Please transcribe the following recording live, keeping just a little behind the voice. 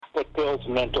What builds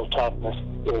mental toughness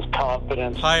is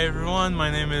confidence. Hi everyone,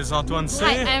 my name is Antoine C.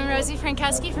 Hi, I'm Rosie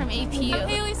Frankowski from APU. I'm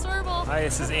Haley Swerble. Hi,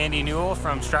 this is Andy Newell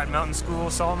from Stratton Mountain School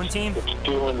Solomon team. It's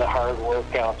doing the hard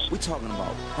workouts. We're talking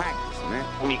about practice,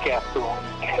 man. Week after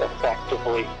week,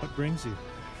 effectively. What brings you?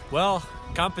 Well,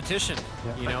 competition,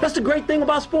 you know. That's the great thing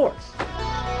about sports.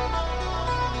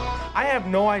 I have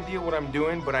no idea what I'm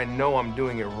doing, but I know I'm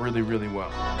doing it really, really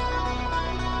well.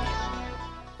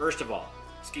 First of all,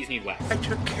 skis need wax. I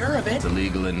took care of it. It's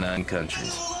illegal in 9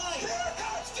 countries.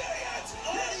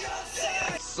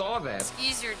 I saw that.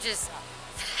 Skis are just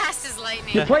fast as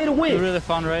lightning. You play to win. It's really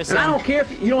fun racing. And I don't care if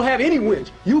you don't have any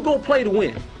wins. You go play to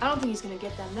win. I don't think he's gonna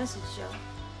get that message, Joe.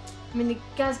 I mean, the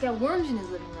guy's got worms in his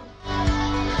living room. I'm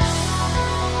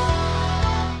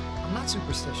not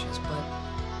superstitious, but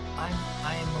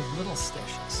I am a little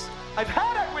stitious. I've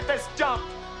had it with this dump.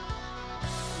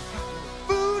 We got no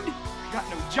food, we got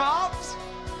no jobs,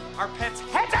 our pets'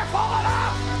 heads are falling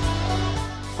off.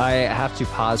 I have to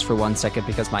pause for 1 second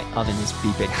because my oven is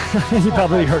beeping. You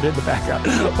probably heard it in the background.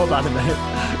 Hold on a minute.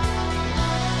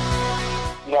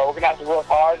 You know, we're gonna have to work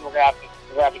hard. And we're gonna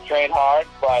have to train hard.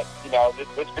 But you know,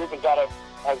 this group has got a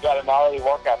gnarly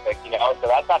work ethic. You know, so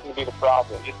that's not gonna be the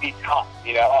problem. Just be tough.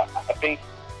 You know, I think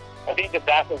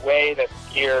that's a way that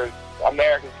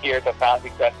American skiers have found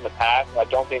success in the past. And I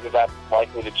don't think that's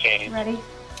likely to change. Ready?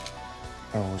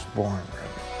 I was born ready.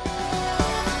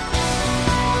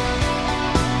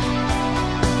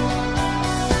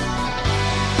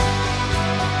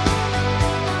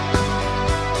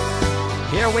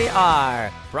 Here we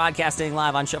are, broadcasting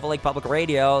live on Shovel Lake Public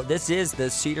Radio. This is the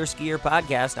Cedar Skier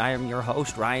Podcast. I am your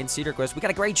host, Ryan Cedarquist. We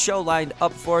got a great show lined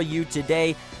up for you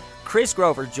today. Chris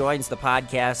Grover joins the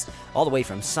podcast all the way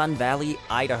from Sun Valley,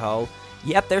 Idaho.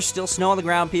 Yep, there's still snow on the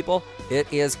ground, people.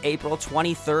 It is April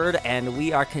 23rd, and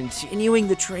we are continuing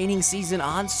the training season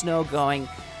on snow going.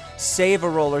 Save a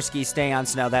roller ski, stay on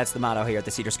snow. That's the motto here at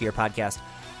the Cedar Skier Podcast.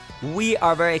 We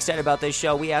are very excited about this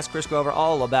show. We asked Chris Grover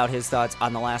all about his thoughts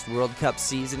on the last World Cup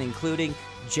season, including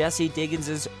Jessie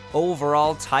Diggins'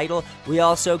 overall title. We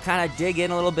also kind of dig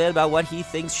in a little bit about what he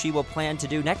thinks she will plan to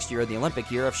do next year in the Olympic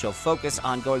year, if she'll focus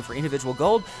on going for individual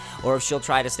gold or if she'll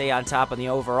try to stay on top in the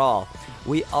overall.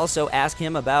 We also ask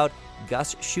him about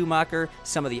Gus Schumacher,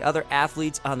 some of the other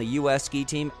athletes on the U.S. ski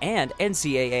team, and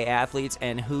NCAA athletes,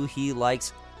 and who he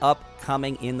likes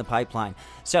upcoming in the pipeline.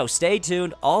 So stay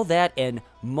tuned, all that and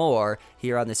more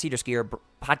here on the Cedar Skier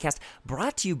Podcast,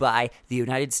 brought to you by the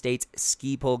United States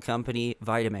Ski Pole Company,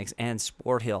 Vitamix, and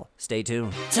Sport Hill. Stay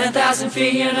tuned. 10,000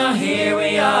 feet, you know, here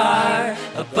we are,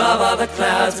 above all the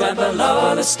clouds, but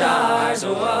below the stars.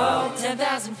 Whoa,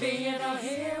 10,000 feet, you know,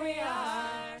 here we are.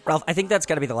 Ralph, I think that's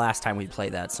got to be the last time we play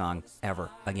that song ever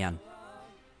again.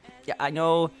 Yeah, I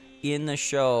know in the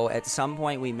show, at some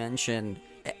point we mentioned,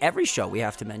 every show we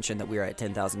have to mention that we're at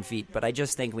 10,000 feet, but I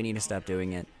just think we need to stop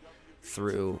doing it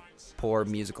through poor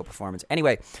musical performance.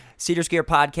 Anyway, Cedar Skier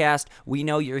Podcast, we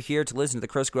know you're here to listen to the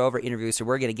Chris Grover interview, so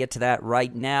we're going to get to that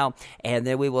right now, and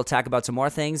then we will talk about some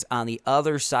more things on the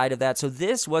other side of that. So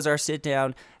this was our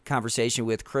sit-down conversation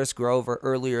with Chris Grover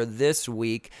earlier this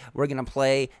week. We're going to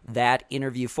play that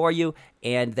interview for you,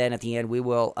 and then at the end we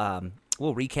will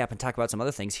we'll recap and talk about some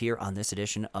other things here on this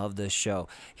edition of the show.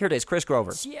 Here it is, Chris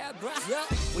Grover. Yeah, bro.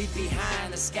 We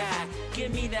behind the sky.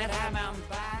 Give me that high mountain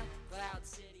by Cloud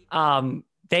City.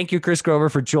 Thank you, Chris Grover,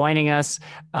 for joining us.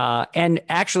 And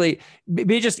actually,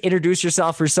 maybe just introduce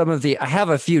yourself for some of I have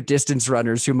a few distance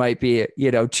runners who might be,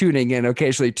 tuning in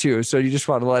occasionally too. So you just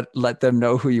want to let them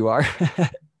know who you are.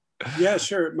 Yeah,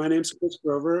 sure. My name's Chris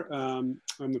Grover. I'm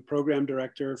the program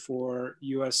director for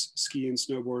U.S. ski and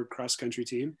snowboard cross country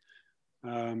team.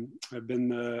 I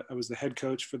was the head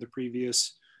coach for the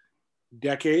previous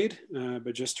decade,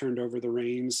 but just turned over the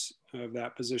reins of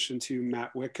that position to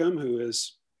Matt Wickham, who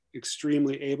is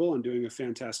extremely able and doing a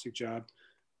fantastic job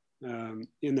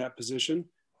in that position.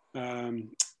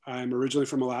 I'm originally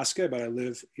from Alaska, but I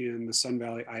live in the Sun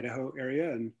Valley, Idaho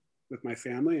area and with my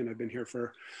family, and I've been here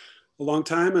for a long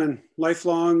time, and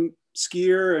lifelong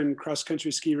skier and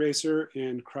cross-country ski racer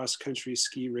and cross-country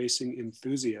ski racing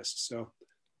enthusiast. So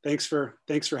thanks for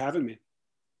having me.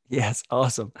 Yes.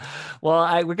 Awesome. Well,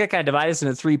 we're going to kind of divide this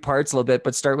into 3 parts a little bit,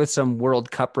 but start with some World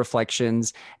Cup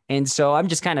reflections. And so I'm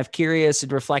just kind of curious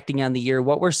and reflecting on the year.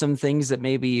 What were some things that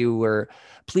maybe you were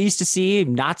pleased to see,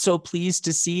 not so pleased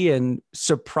to see, and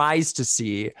surprised to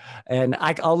see? And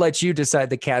I'll let you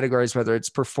decide the categories, whether it's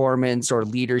performance or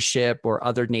leadership or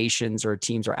other nations or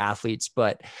teams or athletes.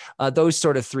 But those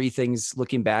sort of 3 things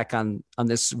looking back on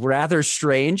this rather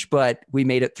strange, but we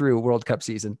made it through World Cup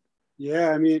season.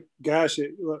 Yeah, I mean, gosh,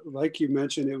 like you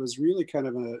mentioned, it was really kind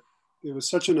of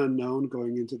such an unknown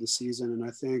going into the season. And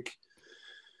I think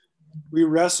we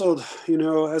wrestled,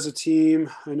 as a team.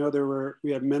 I know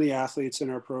we had many athletes in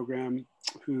our program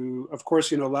who, of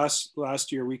course,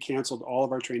 last year we canceled all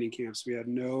of our training camps. We had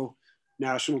no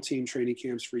national team training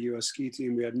camps for US ski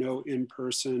team. We had no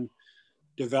in-person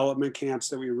development camps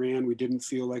that we ran. We didn't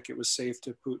feel like it was safe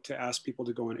to ask people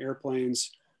to go on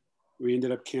airplanes. We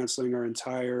ended up canceling our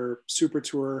entire super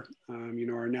tour,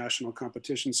 our national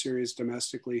competition series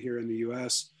domestically here in the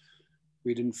US.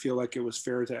 We didn't feel like it was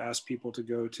fair to ask people to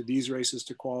go to these races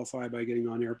to qualify by getting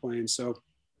on airplanes. So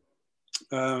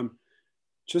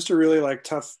just a really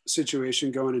tough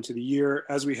situation going into the year.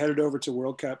 As we headed over to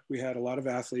World Cup, we had a lot of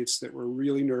athletes that were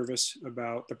really nervous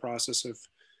about the process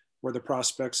or the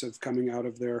prospects of coming out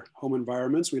of their home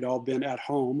environments. We'd all been at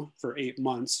home for 8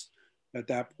 months at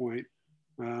that point,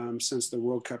 since the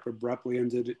World Cup abruptly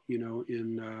ended,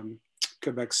 in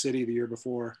Quebec City the year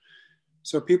before.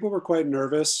 So people were quite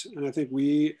nervous, and I think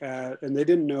and they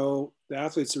didn't know, the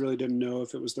athletes really didn't know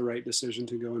if it was the right decision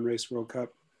to go and race World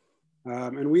Cup.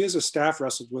 And we as a staff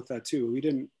wrestled with that too.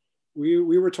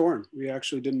 We were torn. We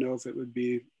actually didn't know if it would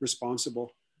be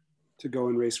responsible to go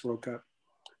and race World Cup.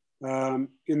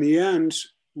 In the end,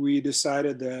 we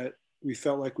decided that we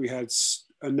felt like we had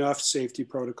enough safety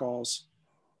protocols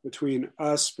between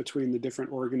the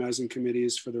different organizing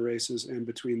committees for the races, and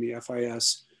between the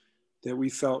FIS, that we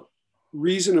felt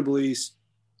reasonably,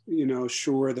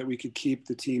 sure that we could keep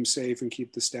the team safe and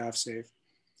keep the staff safe.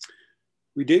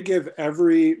 We did give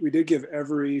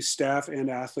every staff and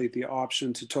athlete the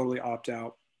option to totally opt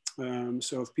out.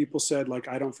 So if people said,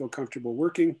 I don't feel comfortable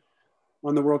working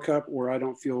on the World Cup, or I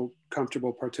don't feel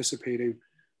comfortable participating,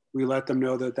 we let them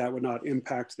know that would not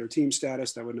impact their team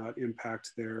status, that would not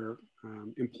impact their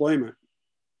employment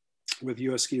with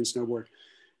US Ski and Snowboard.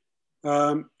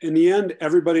 In the end,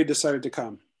 everybody decided to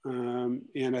come.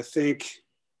 And I think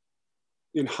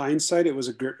in hindsight, it was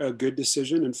a good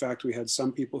decision. In fact, we had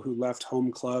some people who left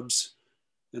home clubs,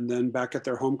 and then back at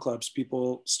their home clubs,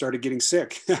 people started getting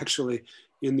sick actually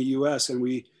in the US.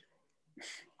 And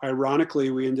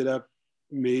ironically, we ended up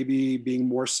maybe being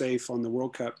more safe on the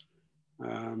World Cup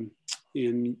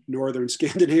in Northern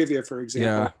Scandinavia, for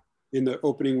example, in the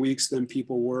opening weeks than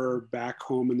people were back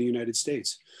home in the United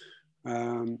States.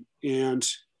 And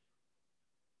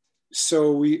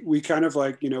so we kind of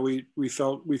we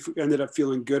ended up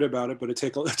feeling good about it, but it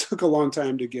took a long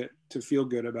time to feel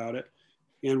good about it.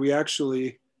 And we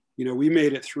actually, we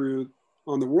made it through.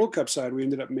 On the World Cup side, we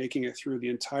ended up making it through the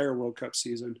entire World Cup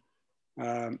season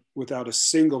without a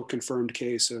single confirmed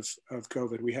case of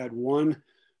COVID. We had one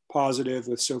positive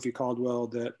with Sophie Caldwell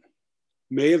that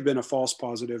may have been a false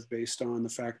positive based on the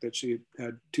fact that she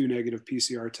had 2 negative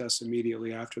PCR tests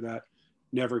immediately after that.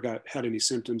 Never had any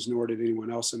symptoms, nor did anyone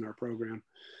else in our program.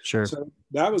 Sure. So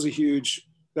that was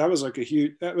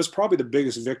probably the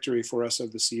biggest victory for us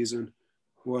of the season,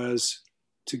 was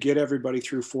to get everybody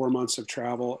through 4 months of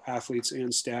travel, athletes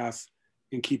and staff,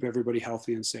 and keep everybody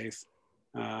healthy and safe.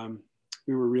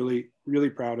 We were really, really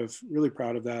proud of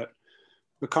that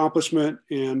accomplishment,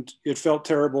 and it felt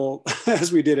terrible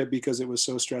as we did it because it was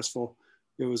so stressful.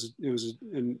 It was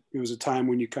a time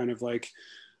when you kind of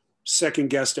second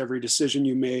guessed every decision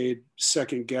you made,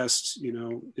 second guessed,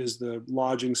 is the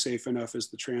lodging safe enough? Is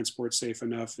the transport safe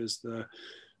enough? Is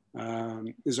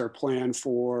our plan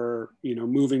for,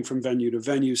 moving from venue to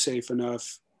venue safe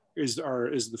enough? Is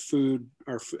the food,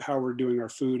 how we're doing our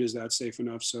food, is that safe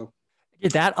enough? So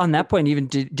on that point, even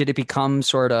did it become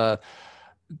sort of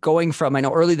going from, I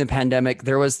know early in the pandemic,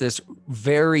 there was this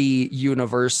very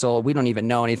universal, we don't even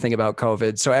know anything about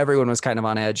COVID. So everyone was kind of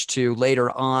on edge too. Later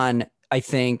on, I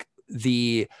think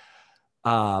the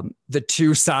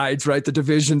two sides, right? The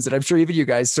divisions that I'm sure even you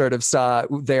guys sort of saw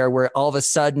there, where all of a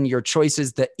sudden your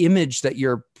choices, the image that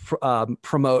you're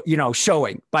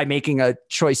showing by making a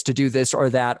choice to do this or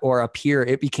that or appear,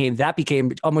 that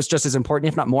became almost just as important,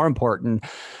 if not more important,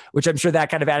 which I'm sure that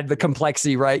kind of added the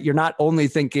complexity, right? You're not only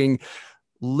thinking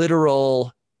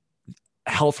literal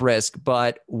health risk,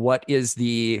 but what is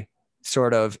the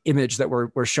sort of image that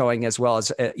we're showing, as well as,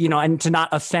 and to not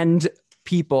offend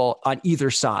people on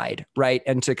either side, right?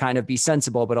 And to kind of be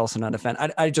sensible, but also not offend.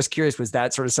 I'm just curious, was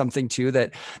that sort of something too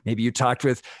that maybe you talked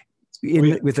with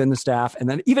within the staff, and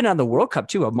then even on the World Cup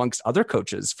too, amongst other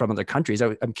coaches from other countries?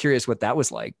 I'm curious what that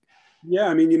was like. Yeah,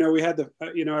 I mean, we had I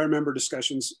remember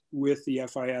discussions with the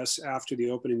FIS after the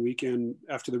opening weekend,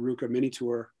 after the RUCA mini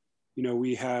tour.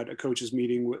 We had a coaches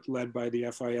meeting led by the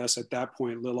FIS. At that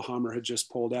point, Lillehammer had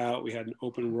just pulled out. We had an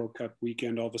open World Cup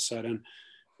weekend all of a sudden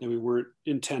that we weren't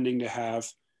intending to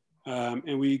have.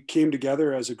 And we came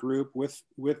together as a group with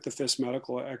the FIS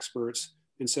medical experts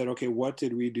and said, okay, what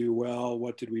did we do well?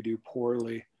 What did we do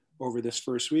poorly over this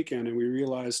first weekend? And we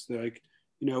realized like,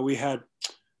 we had,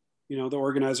 the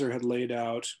organizer had laid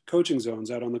out coaching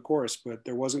zones out on the course, but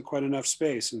there wasn't quite enough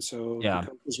space. And so the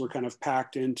coaches were kind of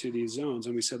packed into these zones.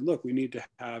 And we said, look, we need to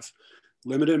have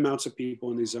limited amounts of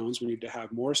people in these zones. We need to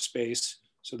have more space.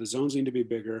 So the zones need to be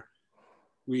bigger.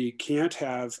 We can't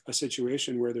have a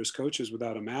situation where there's coaches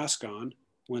without a mask on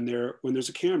when there's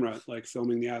a camera, like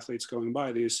filming the athletes going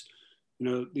by these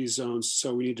zones.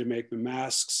 So we need to make the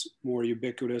masks more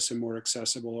ubiquitous and more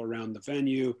accessible around the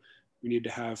venue. We need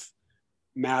to have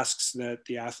masks that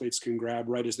the athletes can grab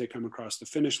right as they come across the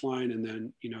finish line, and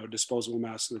then, disposable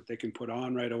masks that they can put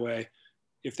on right away.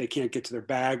 If they can't get to their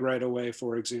bag right away,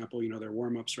 for example, their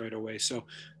warm-ups right away. So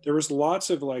there was lots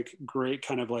of like great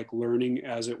kind of like learning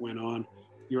as it went on.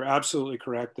 You're absolutely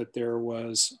correct that there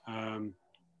was,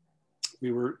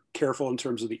 we were careful in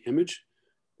terms of the image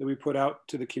that we put out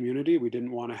to the community. We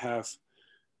didn't want to have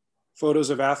photos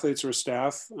of athletes or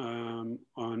staff on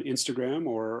Instagram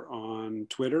or on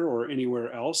Twitter or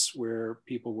anywhere else where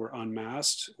people were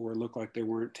unmasked or looked like they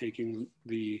weren't taking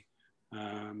the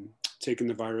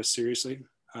virus seriously.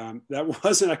 That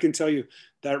wasn't, I can tell you,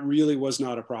 that really was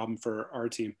not a problem for our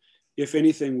team. If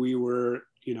anything, we're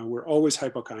always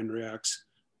hypochondriacs.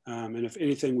 And if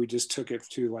anything, we just took it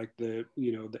to like the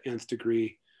nth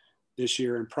degree this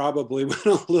year and probably went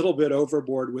a little bit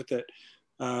overboard with it.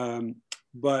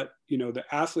 But, the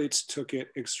athletes took it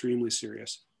extremely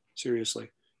seriously.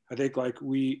 I think like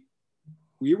we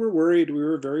were worried, we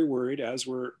were very worried, as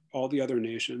were all the other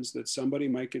nations, that somebody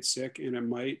might get sick and it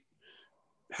might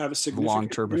have a significant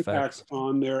long-term impact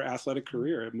on their athletic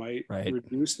career. It might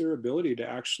reduce their ability to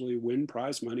actually win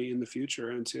prize money in the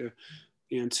future and to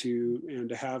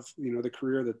have, the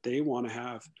career that they want to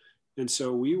have. And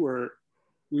so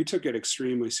we took it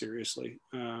extremely seriously.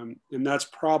 And that's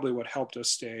probably what helped us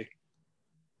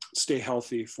stay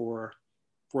healthy for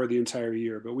the entire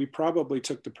year. But we probably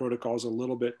took the protocols a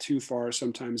little bit too far,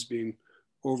 sometimes being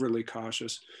overly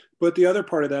cautious. But the other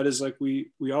part of that is like we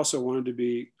also wanted to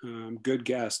be good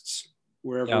guests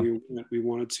wherever we went. We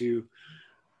wanted to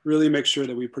really make sure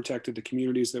that we protected the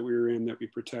communities that we were in, that we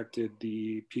protected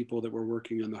the people that were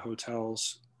working in the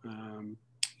hotels and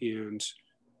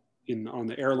on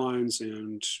the airlines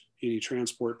and any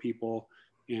transport people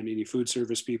and any food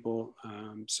service people.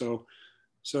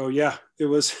 So yeah, it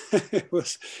was,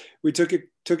 we took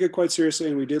it quite seriously,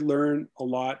 and we did learn a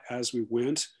lot as we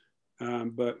went.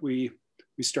 But we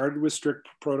started with strict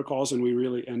protocols and we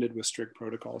really ended with strict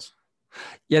protocols.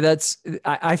 Yeah,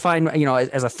 I find,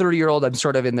 as a 30-year-old, I'm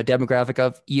sort of in the demographic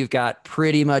of you've got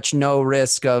pretty much no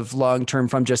risk of long-term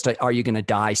from just are you going to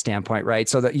die standpoint, right?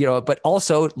 So that, but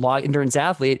also long endurance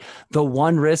athlete, the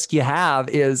one risk you have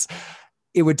is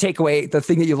it would take away the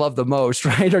thing that you love the most,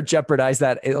 right? Or jeopardize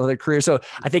that other career. So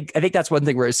I think that's one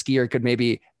thing where a skier could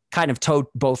maybe kind of toe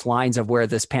both lines of where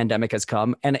this pandemic has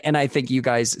come. And I think you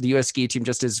guys, the US ski team,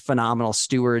 just is phenomenal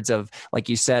stewards of, like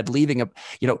you said,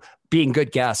 being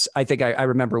good guests. I think I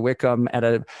remember Wickham at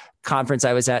a conference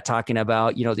I was at talking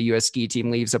about, the US ski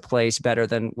team leaves a place better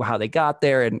than how they got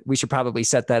there. And we should probably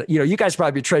set that, you guys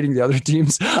probably be training the other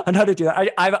teams on how to do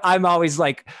that. I'm always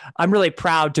like, I'm really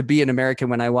proud to be an American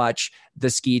when I watch the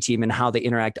ski team and how they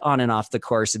interact on and off the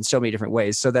course in so many different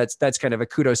ways. So that's kind of a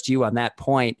kudos to you on that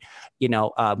point.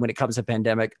 When it comes to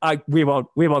pandemic, we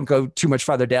won't go too much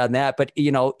farther down that, but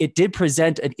it did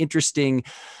present an interesting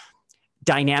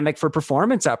dynamic for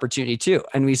performance opportunity too.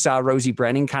 And we saw Rosie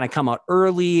Brennan kind of come out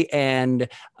early and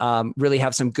really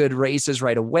have some good races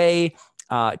right away.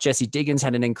 Jessie Diggins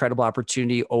had an incredible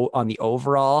opportunity on the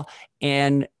overall.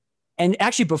 And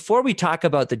actually, before we talk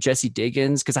about the Jessie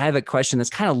Diggins, because I have a question that's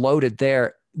kind of loaded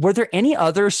there, were there any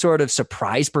other sort of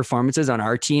surprise performances on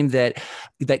our team that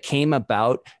came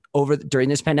about during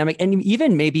this pandemic? And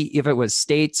even maybe if it was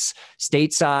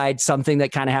stateside, something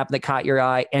that kind of happened that caught your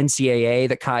eye, NCAA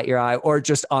that caught your eye, or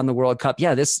just on the World Cup.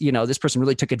 Yeah, this person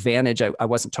really took advantage. I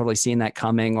wasn't totally seeing that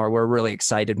coming, or we're really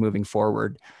excited moving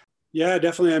forward. Yeah,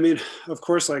 definitely. I mean, of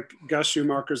course, like Gus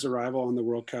Schumacher's arrival on the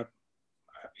World Cup,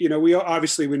 we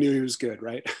knew he was good,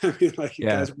 right? I mean, like he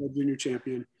guy's world junior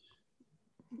champion.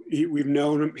 We've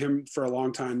known him for a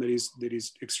long time that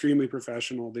he's extremely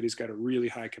professional, that he's got a really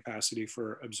high capacity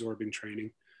for absorbing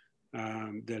training,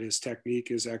 that his technique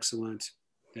is excellent,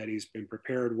 that he's been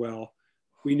prepared well.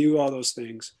 We knew all those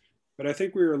things, but I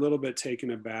think we were a little bit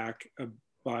taken aback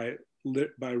by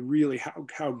really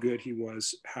how good he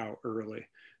was, how early.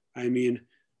 I mean,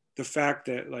 the fact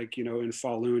that in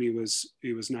Falun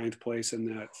he was ninth place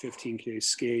in that 15K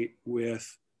skate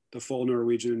with the full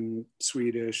Norwegian,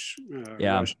 Swedish,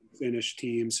 Russian, Finnish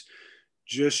teams,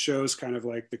 just shows kind of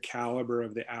like the caliber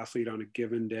of the athlete on a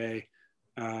given day.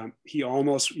 He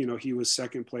almost, he was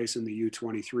second place in the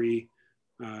U23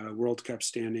 World Cup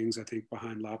standings, I think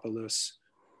behind Lapalus.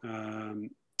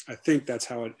 I think that's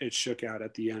how it shook out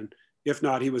at the end. If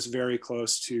not, he was very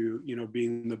close to,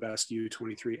 being the best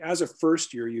U23 as a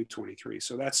first year U23.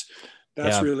 So that's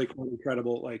really quite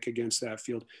incredible, like against that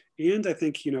field. And I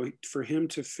think, for him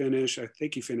to finish, I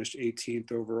think he finished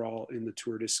 18th overall in the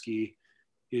Tour de Ski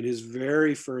in his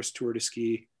very first Tour de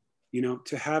Ski,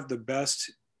 to have the best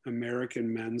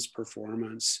American men's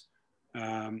performance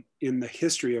in the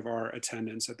history of our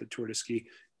attendance at the Tour de Ski,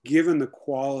 given the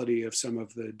quality of some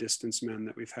of the distance men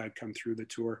that we've had come through the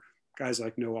tour, guys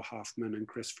like Noah Hoffman and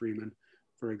Chris Freeman,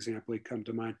 for example, come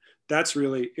to mind.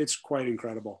 It's quite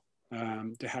incredible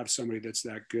to have somebody that's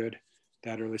that good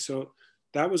that early. So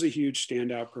that was a huge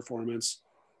standout performance.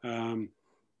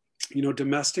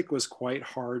 Domestic was quite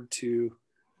hard to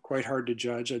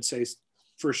judge. I'd say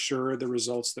for sure the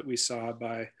results that we saw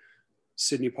by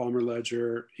Sydney Palmer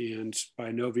Ledger and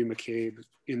by Novi McCabe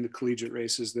in the collegiate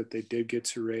races that they did get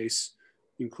to race,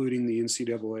 including the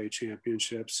NCAA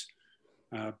championships,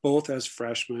 both as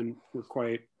freshmen, were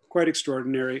quite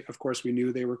extraordinary. Of course, we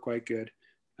knew they were quite good.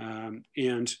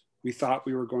 And we thought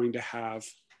we were going to have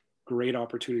great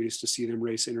opportunities to see them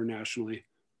race internationally,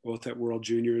 both at World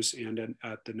Juniors and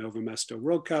at the Nova Mesto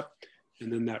World Cup.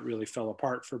 And then that really fell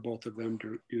apart for both of them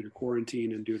due to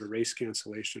quarantine and due to race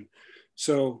cancellation.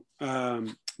 So, I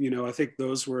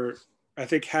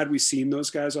think had we seen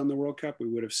those guys on the World Cup, we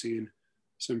would have seen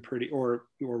some pretty, or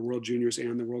World Juniors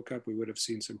and the World Cup, we would have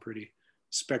seen some pretty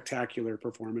spectacular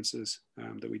performances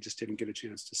that we just didn't get a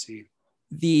chance to see.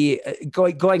 The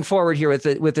going forward here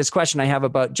with this question I have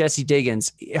about Jessie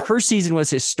Diggins, her season was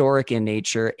historic in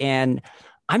nature, and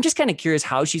I'm just kind of curious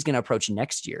how she's going to approach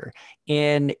next year.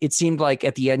 And it seemed like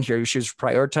at the end here, she was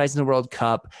prioritizing the World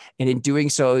Cup, and in doing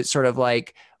so, it's sort of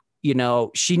like,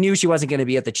 she knew she wasn't going to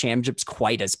be at the championships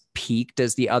quite as peaked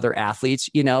as the other athletes,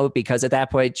 because at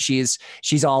that point she's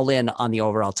all in on the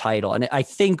overall title. And I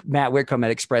think Matt Whitcomb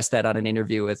had expressed that on an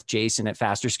interview with Jason at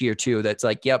Faster Skier too. That's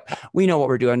like, yep, we know what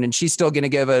we're doing, and she's still going to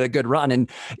give it a good run.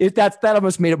 And that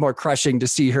almost made it more crushing to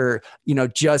see her,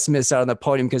 just miss out on the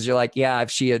podium, because you're like, yeah, if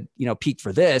she had, peaked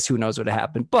for this, who knows what would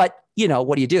happen. But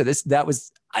what do you do?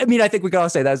 I think we can all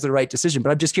say that was the right decision,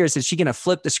 but I'm just curious, is she going to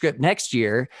flip the script next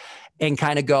year and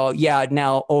kind of go, yeah,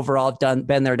 now overall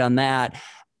been there, done that.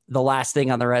 The last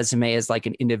thing on the resume is like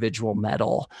an individual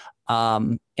medal.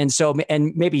 And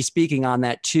maybe speaking on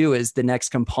that too, is the next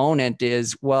component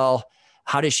is, well,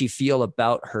 how does she feel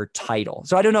about her title?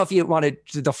 So I don't know if you wanted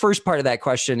the first part of that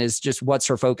question is just what's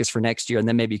her focus for next year. And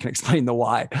then maybe you can explain the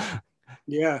why.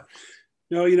 Yeah.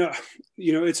 No,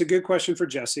 it's a good question for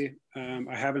Jessie.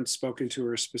 I haven't spoken to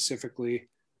her specifically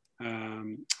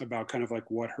about kind of like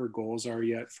what her goals are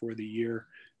yet for the year.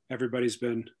 Everybody's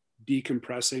been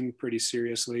decompressing pretty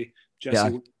seriously.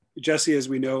 Jessie, as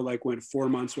we know, went 4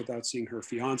 months without seeing her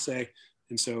fiance.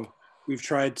 And so we've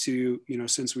tried to,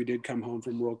 since we did come home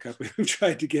from World Cup, we've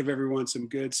tried to give everyone some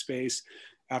good space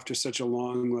after such a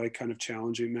long, kind of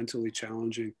mentally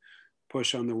challenging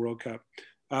push on the World Cup.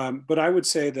 But I would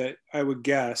say that I would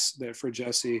guess that for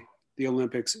Jessie, the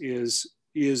Olympics is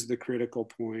the critical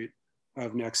point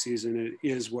of next season. It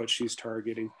is what she's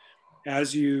targeting.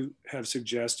 As you have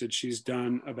suggested, she's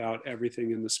done about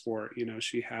everything in the sport.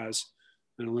 She has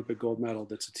an Olympic gold medal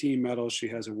that's a team medal. She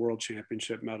has a world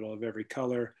championship medal of every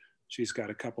color. She's got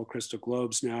a couple crystal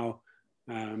globes now.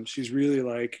 She's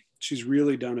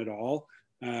really done it all.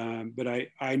 But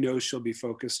I know she'll be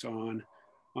focused on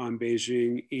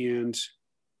Beijing, and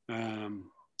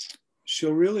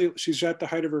she's at the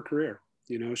height of her career.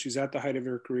 She's at the height of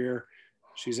her career.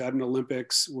 She's at an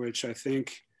Olympics, which I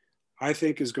think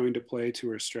is going to play to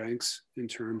her strengths in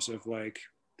terms of the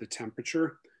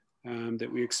temperature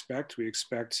that we expect. We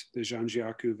expect the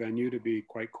Zhangjiakou venue to be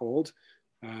quite cold.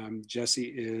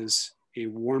 Jessie is a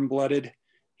warm-blooded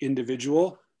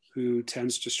individual who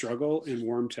tends to struggle in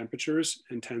warm temperatures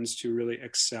and tends to really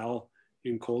excel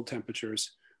in cold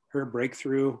temperatures. Her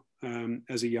breakthrough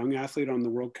as a young athlete on the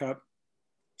World Cup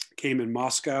came in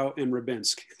Moscow and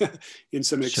Rybinsk in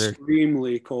some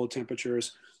extremely cold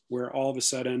temperatures, where all of a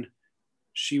sudden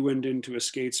she went into a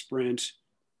skate sprint.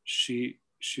 She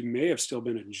may have still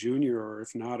been a junior, or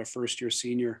if not a first-year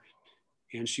senior,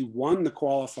 and she won the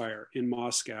qualifier in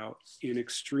Moscow in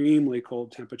extremely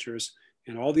cold temperatures,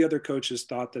 and all the other coaches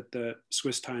thought that the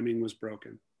Swiss timing was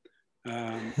broken.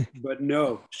 But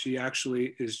no, she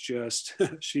actually is just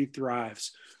she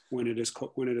thrives when it is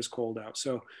cold out.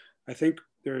 So I think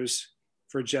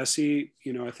for Jessie,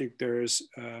 I think there's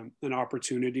an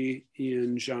opportunity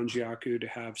in Zhangjiakou to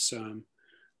have some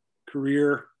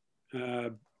career,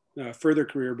 further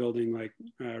career building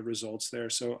results there.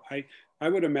 So I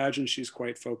would imagine she's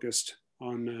quite focused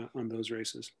on those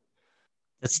races.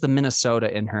 That's the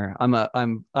Minnesota in her.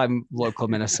 I'm local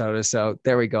Minnesota, so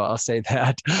there we go. I'll say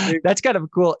that. That's kind of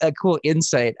a cool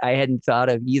insight I hadn't thought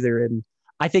of either. And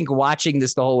I think watching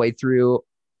this the whole way through,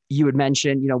 you had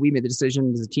mentioned, we made the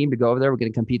decision as a team to go over there. We're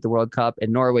going to compete the World Cup,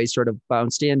 and Norway sort of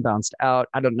bounced in, bounced out.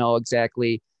 I don't know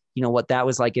exactly, what that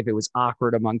was like, if it was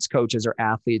awkward amongst coaches or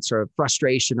athletes or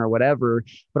frustration or whatever.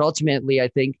 But ultimately, I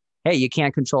think, hey, you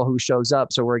can't control who shows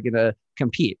up, so we're going to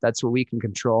compete. That's what we can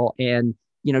control. And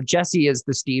Jessie is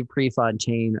the Steve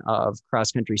Prefontaine of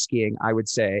cross-country skiing, I would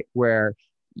say, where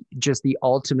just the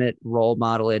ultimate role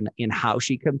model in how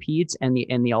she competes, and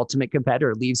the ultimate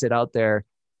competitor, leaves it out there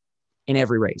in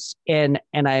every race. And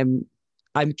I'm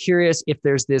curious if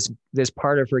there's this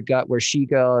part of her gut where she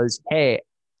goes, hey,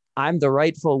 I'm the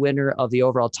rightful winner of the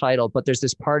overall title, but there's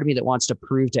this part of me that wants to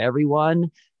prove to everyone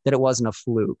that it wasn't a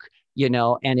fluke,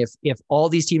 and if all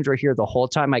these teams were here the whole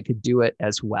time, I could do it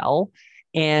as well.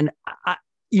 And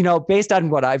based on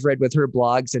what I've read with her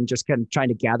blogs and just kind of trying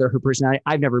to gather her personality,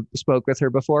 I've never spoke with her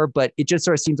before, but it just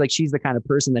sort of seems like she's the kind of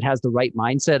person that has the right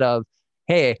mindset of,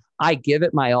 hey, I give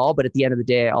it my all, but at the end of the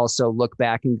day, I also look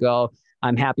back and go,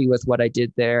 I'm happy with what I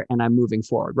did there and I'm moving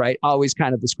forward, right? Always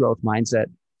kind of this growth mindset.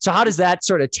 So how does that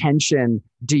sort of tension,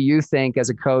 do you think, as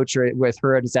a coach or with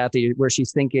her as an athlete, where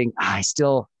she's thinking, I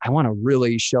want to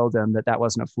really show them that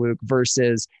wasn't a fluke,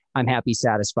 versus I'm happy,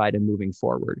 satisfied, and moving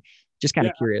forward? Just kind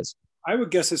of curious. I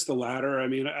would guess it's the latter. I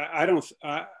mean,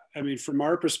 I mean, from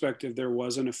our perspective, there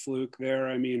wasn't a fluke there.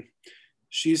 I mean,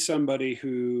 she's somebody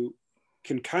who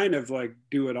can kind of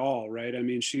do it all, right? I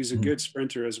mean, she's a good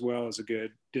sprinter as well as a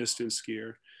good distance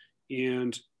skier.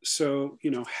 And so,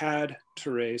 had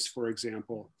Therese, for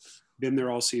example, been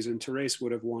there all season, Therese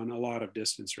would have won a lot of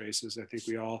distance races. I think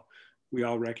we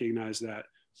all recognize that.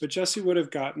 But Jessie would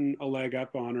have gotten a leg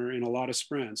up on her in a lot of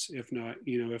sprints, if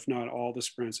not all the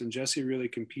sprints. And Jessie really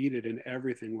competed in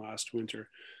everything last winter.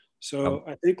 So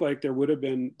I think there would have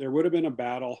been a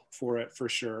battle for it for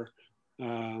sure.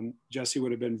 Jessie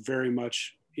would have been very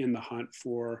much in the hunt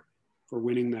for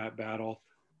winning that battle.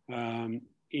 In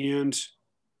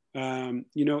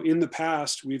the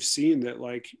past, we've seen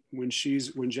that when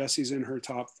Jessie's in her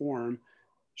top form,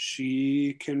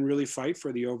 she can really fight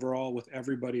for the overall with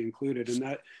everybody included. And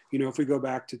that, if we go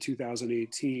back to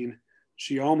 2018,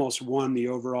 she almost won the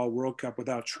overall World Cup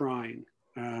without trying.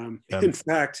 In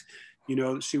fact,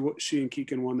 she and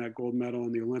Keegan won that gold medal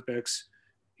in the Olympics.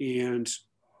 And,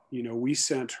 we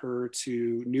sent her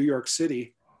to New York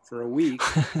City for a week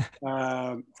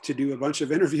to do a bunch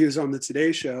of interviews on the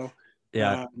Today Show.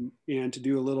 And to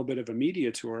do a little bit of a media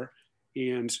tour.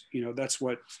 And, that's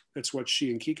what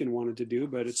she and Keegan wanted to do,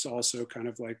 but it's also kind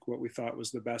of what we thought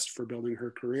was the best for building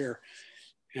her career.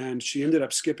 And she ended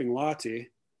up skipping Lottie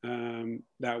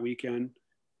that weekend,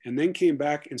 and then came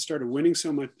back and started winning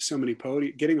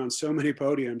getting on so many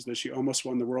podiums that she almost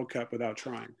won the World Cup without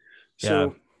trying.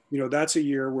 So, that's a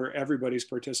year where everybody's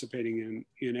participating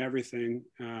in everything.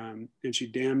 And she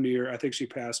damn near, I think she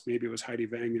passed, maybe it was Heidi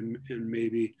Weng and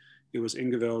maybe it was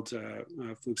Ingeveld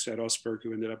Flugstad Osberg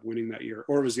who ended up winning that year,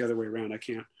 or it was the other way around. I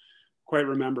can't quite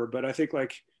remember, but I think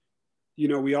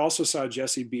we also saw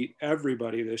Jessie beat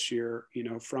everybody this year,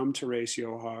 from Therese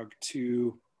Johaug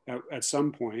to at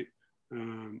some point,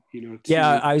 I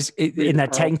was in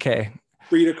that 10K.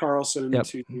 Frida Karlsson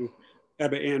to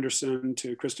Ebba Anderson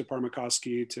to Krista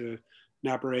Parmakowski to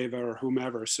Napareva or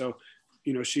whomever. So,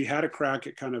 she had a crack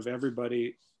at kind of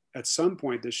everybody at some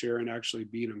point this year and actually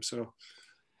beat them. So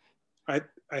I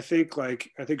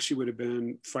think she would have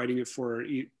been fighting it for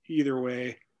either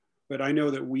way, but I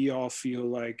know that we all feel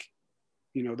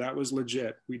that was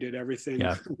legit. We did everything.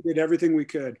 We did everything we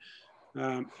could,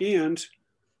 and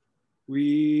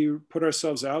we put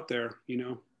ourselves out there.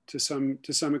 To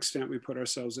some extent, we put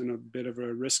ourselves in a bit of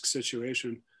a risk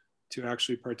situation to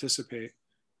actually participate,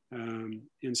 and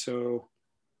so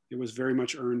it was very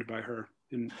much earned by her,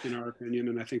 in our opinion,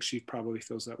 and I think she probably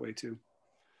feels that way too.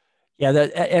 Yeah,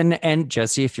 and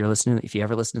Jessie, if you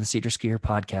ever listen to the Cedar Skier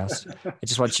podcast, I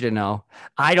just want you to know,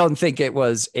 I don't think it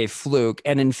was a fluke.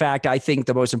 And in fact, I think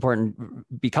the most important,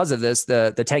 because of this,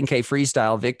 the 10K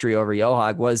freestyle victory over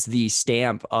Johaug was the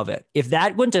stamp of it. If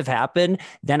that wouldn't have happened,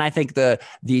 then I think the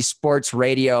sports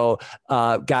radio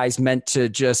guys meant to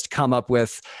just come up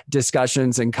with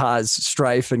discussions and cause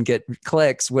strife and get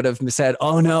clicks would have said,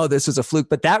 oh no, this was a fluke.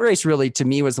 But that race really, to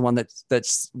me, was the one that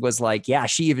was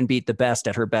she even beat the best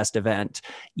at her best event,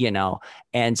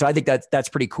 and so I think that's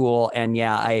pretty cool. And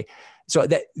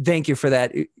thank you for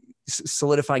that.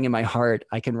 solidifying in my heart.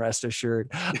 I can rest assured.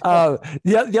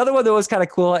 The other one that was kind of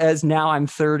cool is now I'm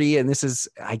 30, and this is,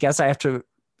 I guess I have to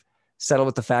settle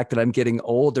with the fact that I'm getting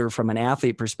older from an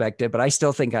athlete perspective, but I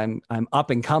still think I'm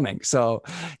up and coming. So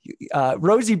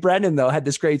Rosie Brennan, though, had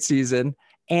this great season.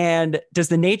 And does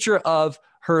the nature of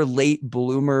her late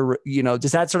bloomer,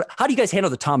 does that how do you guys handle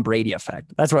the Tom Brady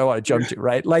effect? That's what I want to jump to,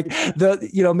 right? Like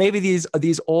maybe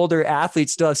these older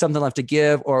athletes still have something left to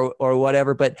give or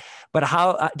whatever, but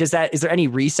how is there any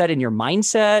reset in your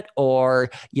mindset,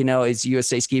 or, is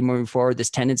USA Ski moving forward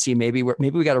this tendency, maybe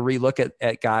we got to relook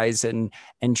at guys and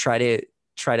try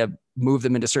to move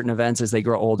them into certain events as they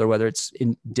grow older, whether it's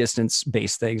in distance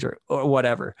based things or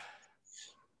whatever.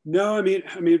 No, I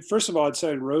mean, first of all, I'd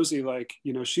say Rosie,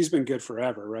 she's been good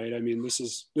forever, right? I mean, this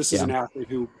is an athlete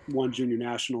who won junior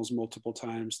nationals multiple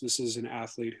times. This is an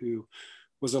athlete who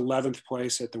was 11th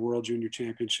place at the World Junior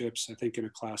Championships, I think in a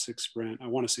classic sprint. I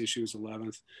want to say she was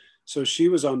 11th. So she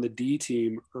was on the D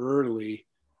team early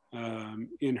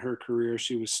in her career.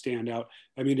 She was standout.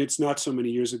 I mean, it's not so many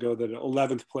years ago that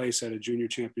 11th place at a junior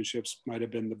championships might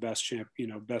have been the best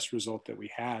best result that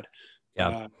we had,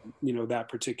 that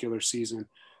particular season.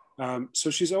 So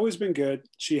she's always been good.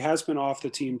 She has been off the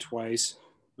team twice,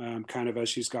 kind of as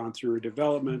she's gone through her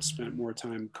development, spent more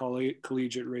time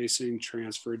collegiate racing,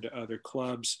 transferred to other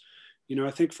clubs. I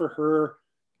think for her,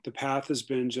 the path has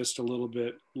been just a little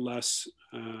bit less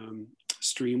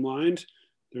streamlined.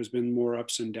 There's been more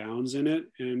ups and downs in it.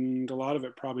 And a lot of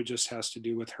it probably just has to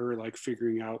do with her,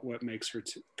 figuring out what makes her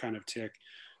kind of tick.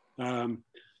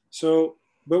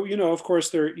 But, of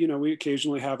course, we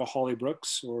occasionally have a Holly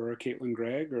Brooks or a Caitlin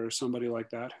Gregg or somebody like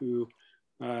that who,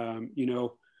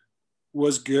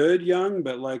 was good young,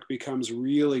 but becomes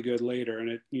really good later.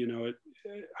 And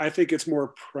I think it's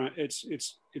more,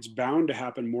 it's bound to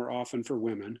happen more often for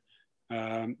women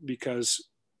because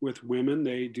with women,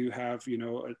 they do have,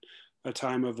 a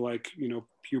time of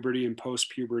puberty and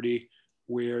post-puberty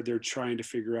where they're trying to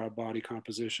figure out body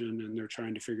composition and they're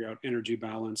trying to figure out energy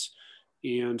balance.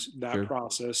 And that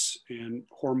process, and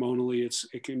hormonally,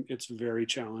 it's very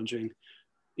challenging.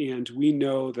 And we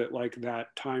know that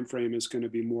that time frame is going to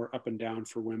be more up and down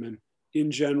for women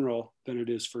in general than it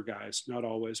is for guys. Not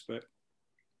always, but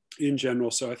in general.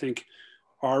 So I think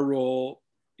our role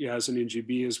as an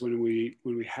NGB is when we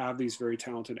have these very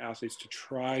talented athletes to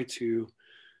try to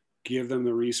give them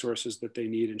the resources that they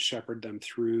need and shepherd them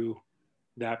through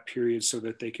that period so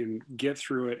that they can get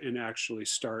through it and actually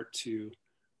start to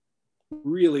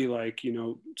really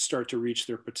start to reach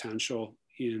their potential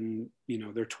in,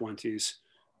 their 20s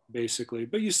basically.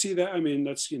 But you see that, I mean,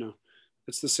 that's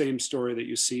the same story that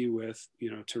you see with,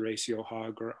 Therese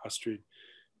Johaug or Astrid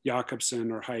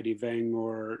Jakobsen or Heidi Weng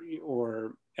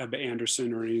or Ebba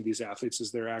Anderson or any of these athletes,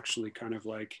 is they're actually kind of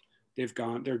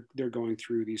they're going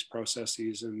through these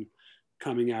processes and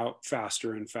coming out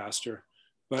faster and faster.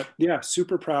 But yeah,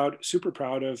 super proud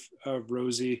of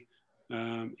Rosie.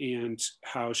 And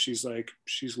how she's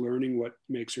learning what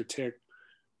makes her tick.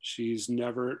 She's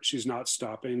not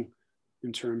stopping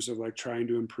in terms of trying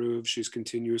to improve. She's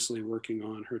continuously working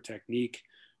on her technique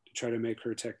to try to make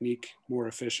her technique more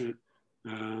efficient.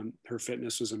 Her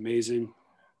fitness was amazing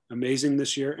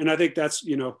this year. And I think that's,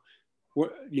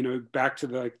 back to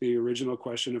the original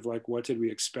question of what did we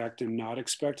expect and not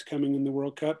expect coming in the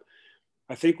World Cup?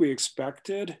 I think we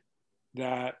expected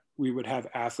that we would have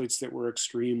athletes that were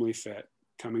extremely fit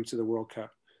coming to the World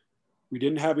Cup. We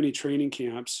didn't have any training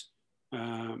camps,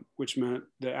 which meant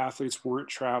the athletes weren't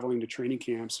traveling to training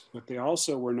camps, but they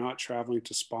also were not traveling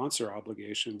to sponsor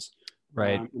obligations.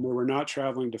 Right. And they were not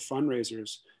traveling to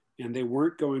fundraisers, and they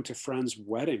weren't going to friends'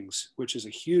 weddings, which is a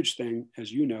huge thing,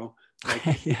 as you know.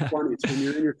 Yeah. 20s, when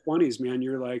you're in your 20s, man,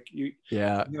 you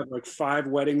have 5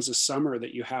 weddings a summer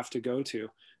that you have to go to.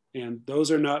 And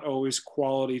those are not always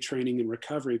quality training and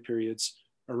recovery periods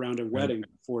around a wedding,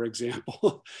 for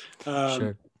example.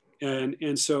 Sure.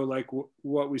 And so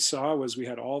what we saw was we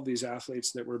had all these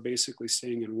athletes that were basically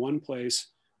staying in one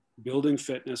place, building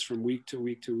fitness from week to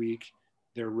week to week.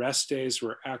 Their rest days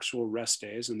were actual rest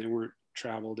days, and they weren't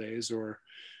travel days or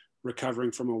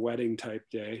recovering from a wedding type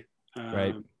day.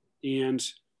 Right. And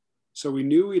so we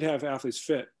knew we'd have athletes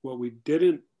fit. What we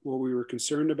were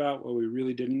concerned about, what we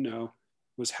really didn't know,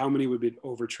 was how many would be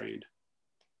overtrained.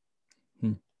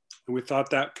 And we thought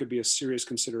that could be a serious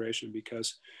consideration,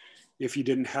 because if you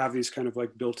didn't have these kind of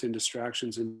built-in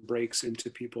distractions and breaks into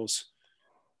people's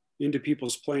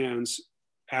plans,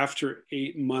 after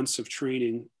 8 months of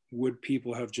training, would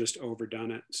people have just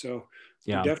overdone it? So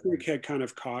we definitely had kind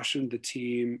of cautioned the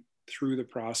team through the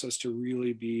process to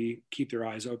really keep their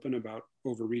eyes open about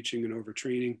overreaching and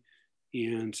overtraining.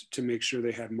 and to make sure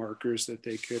they had markers that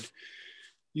they could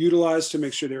utilize to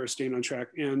make sure they were staying on track.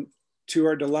 And to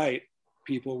our delight,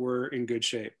 people were in good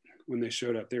shape when they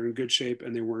showed up. They were in good shape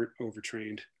and they weren't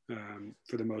overtrained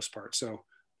for the most part. So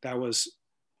that was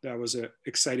an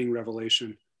exciting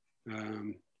revelation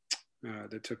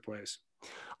that took place.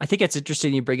 I think it's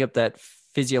interesting you bring up that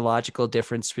physiological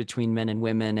difference between men and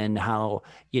women, and how,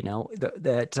 you know,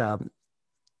 the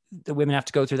women have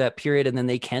to go through that period and then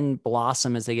they can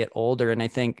blossom as they get older. And I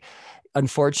think,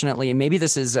 unfortunately, and maybe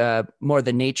this is more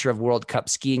the nature of World Cup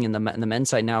skiing in the men's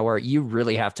side now, where you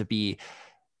really have to be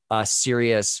a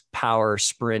serious power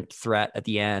sprint threat at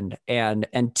the end. And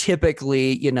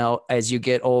typically, you know, as you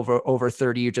get over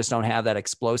 30, you just don't have that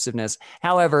explosiveness.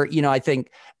 However, you know, I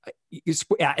think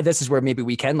this is where maybe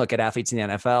we can look at athletes in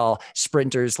the NFL,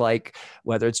 sprinters, like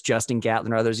whether it's Justin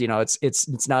Gatlin or others. You know,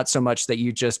 it's not so much that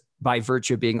you just by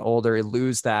virtue of being older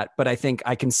lose that, but I think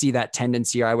I can see that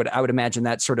tendency. Or I would imagine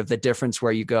that's sort of the difference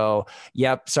where you go,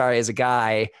 yep, sorry, as a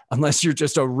guy, unless you're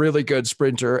just a really good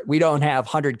sprinter, we don't have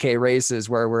 100K races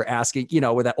where we're asking, you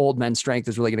know, where that old men's strength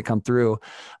is really going to come through.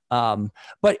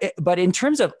 But in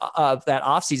terms of that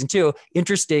off season too,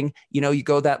 interesting, you know, you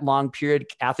go that long period,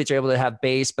 athletes are able to have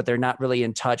base, but they're not really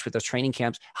in touch with those training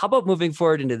camps. How about moving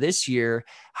forward into this year?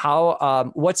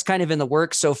 What's kind of in the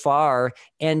works so far?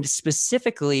 And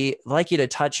specifically, I'd like you to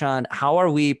touch on, how are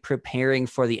we preparing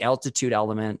for the altitude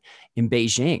element in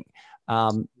Beijing?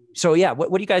 So yeah,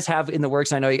 what do you guys have in the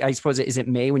works? I know, I suppose, is it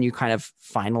May when you kind of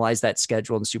finalize that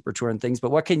schedule and Super Tour and things,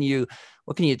 but what can you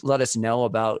let us know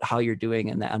about how you're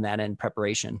doing on that end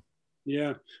preparation?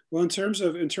 Yeah, well, in terms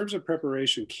of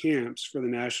preparation camps for the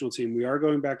national team, we are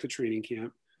going back to training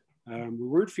camp. We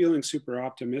weren't feeling super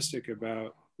optimistic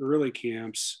about early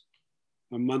camps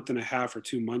a month and a half or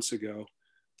 2 months ago,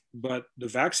 but the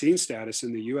vaccine status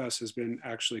in the US has been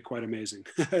actually quite amazing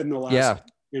in the last,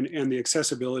 and the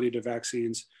accessibility to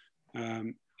vaccines,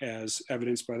 as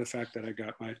evidenced by the fact that I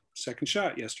got my second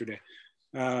shot yesterday.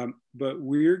 But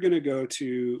we're going to go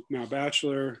to Mount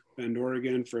Bachelor, Bend,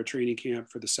 Oregon for a training camp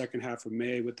for the second half of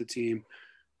May with the team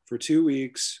for 2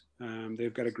 weeks.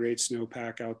 They've got a great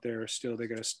snowpack out there. Still, they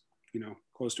got a,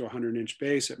 close to 100-inch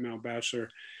base at Mount Bachelor,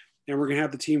 and we're going to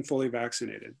have the team fully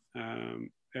vaccinated.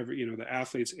 The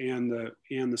athletes and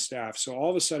the staff. So all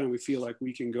of a sudden we feel like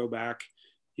we can go back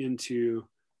into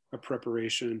a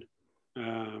preparation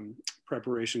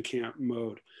camp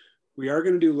mode. We are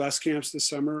going to do less camps this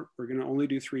summer. We're going to only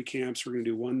do 3 camps. We're going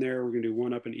to do one there. We're going to do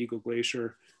one up in Eagle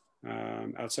Glacier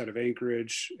outside of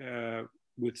Anchorage,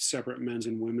 with separate men's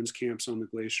and women's camps on the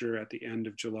glacier at the end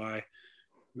of July,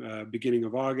 beginning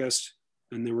of August.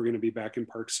 And then we're going to be back in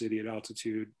Park City at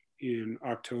altitude in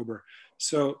October.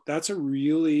 So that's a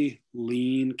really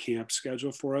lean camp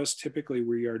schedule for us. Typically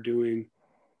we are doing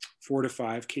 4 to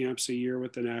 5 camps a year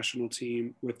with the national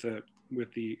team, with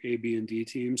the A, B, and D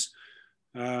teams.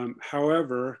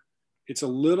 However, it's a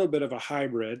little bit of a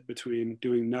hybrid between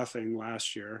doing nothing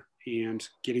last year and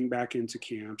getting back into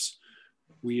camps.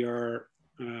 We are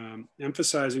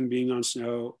emphasizing being on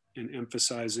snow and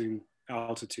emphasizing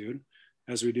altitude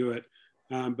as we do it.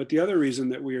 But the other reason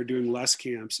that we are doing less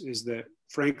camps is that,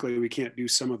 frankly, we can't do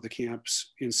some of the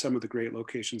camps in some of the great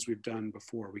locations we've done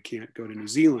before. We can't go to New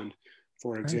Zealand,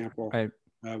 for example. Right.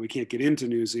 We can't get into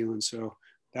New Zealand, so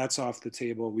that's off the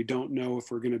table. We don't know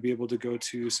if we're going to be able to go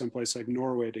to someplace like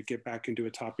Norway to get back into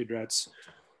a toppidrets,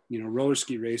 roller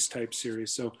ski race type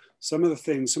series. So some of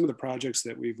the projects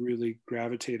that we've really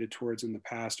gravitated towards in the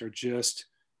past are just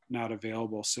not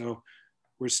available. So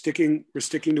we're sticking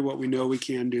to what we know we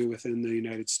can do within the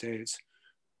United States.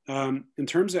 In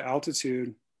terms of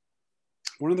altitude,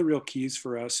 one of the real keys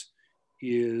for us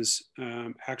is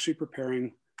actually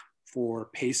preparing for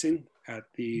pacing at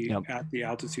the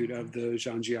altitude of the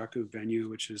Zhangjiakou venue,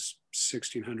 which is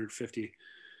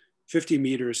 1,650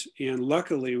 meters. And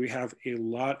luckily we have a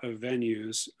lot of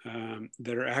venues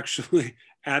that are actually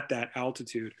at that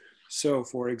altitude. So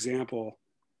for example,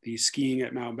 the skiing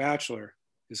at Mount Bachelor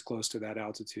is close to that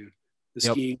altitude. The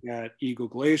skiing at Eagle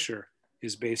Glacier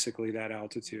is basically that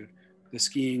altitude. The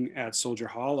skiing at Soldier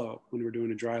Hollow, when we're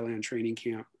doing a dryland training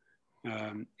camp,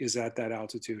 is at that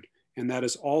altitude. And that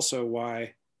is also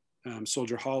why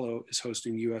Soldier Hollow is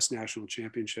hosting US National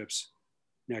Championships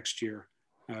next year,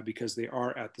 because they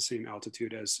are at the same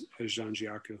altitude as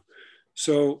Zhangjiakou.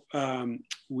 So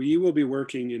we will be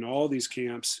working in all these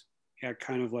camps at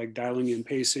kind of like dialing in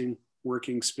pacing,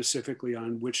 working specifically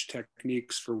on which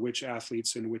techniques for which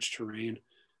athletes and which terrain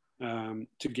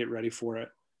to get ready for it.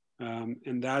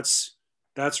 And that's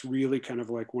really kind of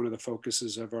like one of the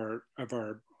focuses of our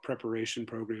preparation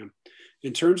program.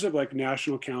 In terms of like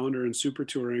national calendar and Super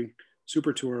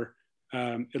Tour,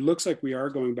 it looks like we are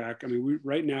going back. I mean,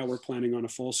 right now we're planning on a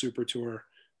full Super Tour,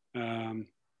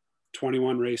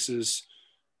 21 races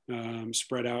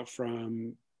spread out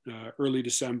from early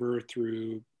December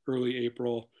through early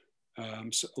April,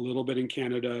 so a little bit in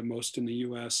Canada, most in the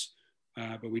US,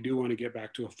 but we do want to get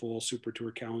back to a full Super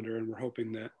Tour calendar, and we're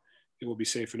hoping that it will be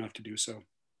safe enough to do so.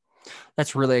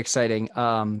 That's really exciting.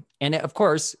 And of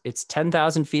course, it's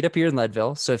 10,000 feet up here in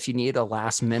Leadville. So if you need a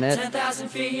last minute 10,000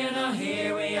 feet,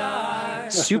 here we are.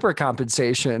 super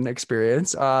compensation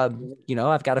experience,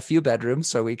 I've got a few bedrooms,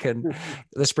 so we can,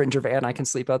 the Sprinter van, I can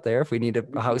sleep out there if we need to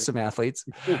house some athletes.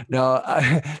 No,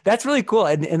 that's really cool.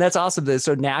 And that's awesome.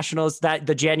 So nationals, that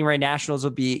the January nationals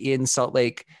will be in Salt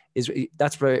Lake.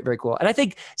 That's very, very cool. And I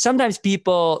think sometimes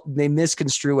people, they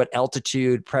misconstrue what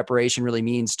altitude preparation really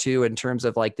means too, in terms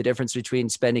of like the difference between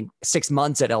spending 6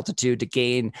 months at altitude to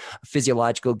gain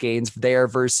physiological gains there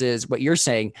versus what you're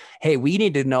saying. Hey, we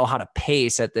need to know how to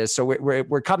pace at this. So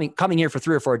we're coming here for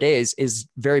 3 or 4 days is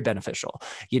very beneficial,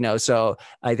 So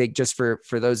I think just for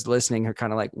those listening who are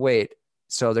kind of like, wait,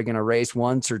 so they're going to race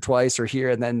once or twice or here.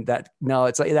 And then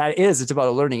it's about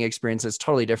a learning experience. It's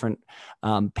totally different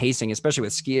pacing, especially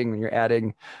with skiing, when you're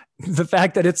adding the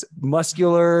fact that it's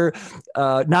muscular,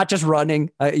 not just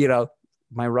running,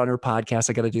 my runner podcast.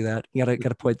 I got to do that. You got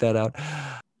to point that out.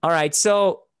 All right.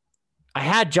 So I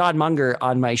had John Munger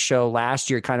on my show last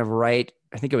year, kind of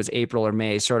I think it was April or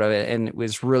May sort of, and it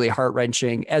was really heart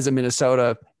wrenching as a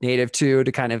Minnesota native too,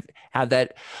 to kind of have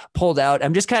that pulled out.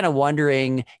 I'm just kind of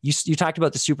wondering, you talked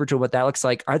about the Super Tour, what that looks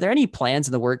like. Are there any plans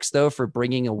in the works though, for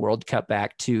bringing a World Cup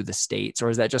back to the States, or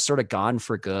is that just sort of gone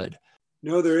for good?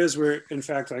 No, there is. In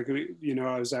fact, I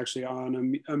was actually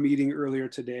on a meeting earlier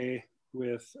today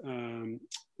with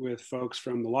folks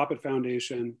from the Loppet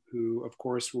Foundation, who of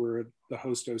course were the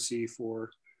host OC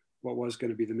for what was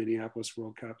going to be the Minneapolis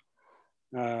World Cup.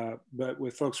 But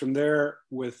with folks from there,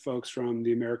 with folks from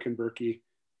the American Birkie.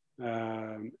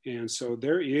 And so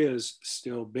there is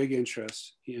still big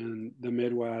interest in the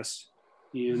Midwest,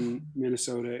 in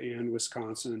Minnesota and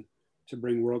Wisconsin, to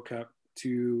bring World Cup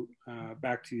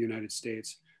back to the United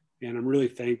States. And I'm really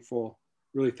thankful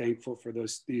for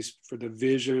for the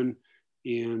vision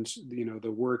and,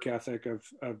 the work ethic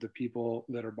of the people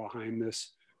that are behind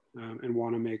this, and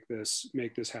want to make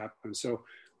this happen. So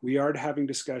we are having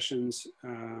discussions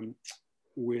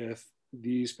with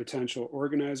these potential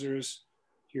organizers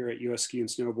here at US Ski and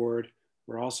Snowboard.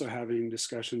 We're also having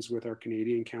discussions with our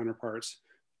Canadian counterparts.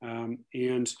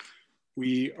 And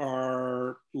we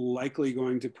are likely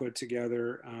going to put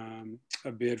together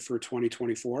a bid for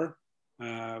 2024,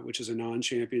 which is a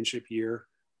non-championship year,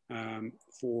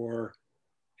 for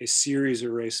a series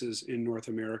of races in North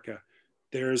America.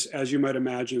 There's, as you might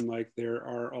imagine, there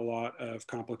are a lot of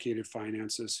complicated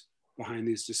finances behind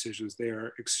these decisions. They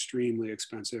are extremely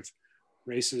expensive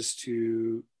races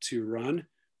to run.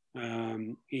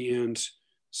 And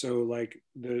so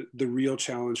the real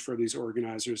challenge for these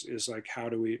organizers is how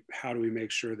do we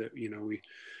make sure that,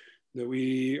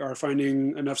 we are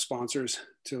finding enough sponsors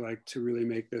to really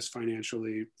make this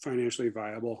financially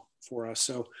viable for us.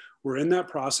 So we're in that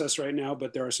process right now,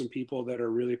 but there are some people that are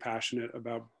really passionate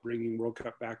about bringing World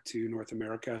Cup back to North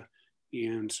America.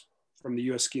 And from the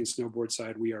US Ski and Snowboard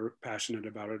side, we are passionate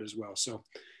about it as well. So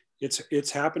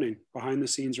it's happening behind the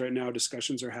scenes right now.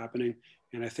 Discussions are happening.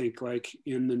 And I think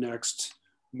in the next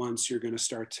months, you're going to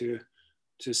start to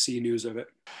see news of it.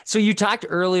 So you talked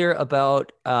earlier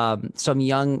about some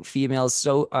young females.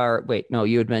 You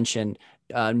had mentioned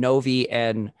Novi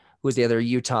and who was the other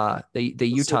Utah, the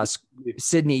Utah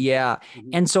Sydney. Yeah. Mm-hmm.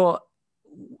 And so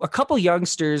a couple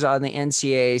youngsters on the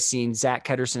NCAA scene, Zach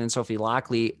Ketterson and Sophie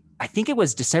Lockley, I think it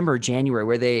was December or January,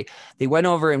 where they went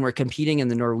over and were competing in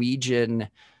the Norwegian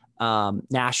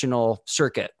national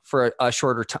circuit for a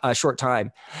short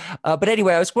time. But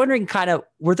anyway, I was wondering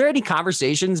were there any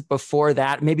conversations before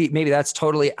that? Maybe that's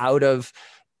totally out of,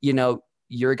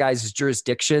 your guys'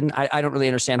 jurisdiction. I don't really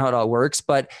understand how it all works,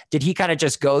 but did he kind of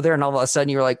just go there and all of a sudden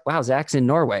you were like, wow, Zach's in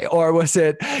Norway? Or was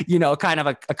it, kind of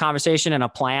a conversation and a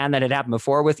plan that had happened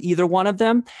before with either one of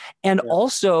them? And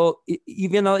also,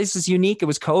 even though this is unique, it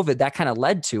was COVID that kind of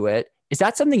led to it. Is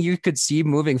that something you could see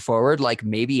moving forward,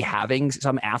 maybe having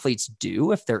some athletes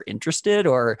do if they're interested,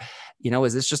 or,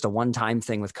 is this just a one-time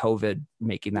thing with COVID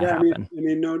making that happen?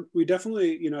 No, we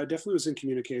definitely, I definitely was in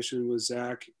communication with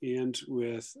Zach and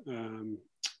with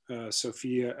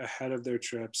Sophia ahead of their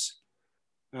trips.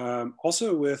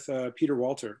 Also with Peter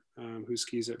Walter, who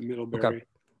skis at Middlebury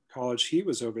College. He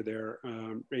was over there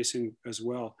racing as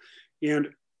well. And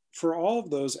for all of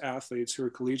those athletes who are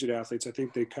collegiate athletes, I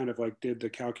think they kind of did the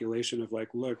calculation of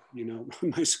look,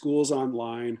 my school's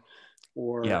online. Yeah.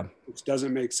 or it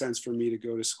doesn't make sense for me to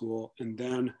go to school. And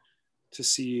then to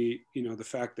see, you know, the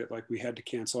fact that like we had to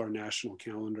cancel our national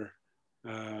calendar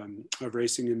of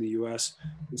racing in the US.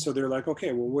 And so they're like,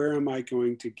 okay, well, where am I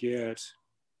going to get?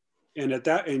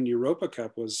 And Europa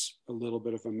Cup was a little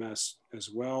bit of a mess as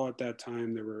well. At that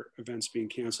time, there were events being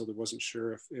canceled. I wasn't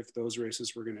sure if those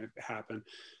races were going to happen.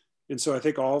 And so I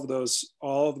think all of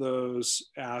those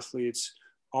athletes,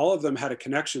 all of them had a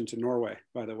connection to Norway,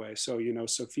 by the way. So, you know,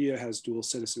 Sophia has dual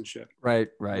citizenship. Right.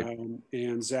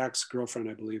 And Zach's girlfriend,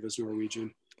 I believe, is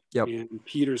Norwegian. Yep. And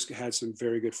Peter's had some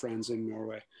very good friends in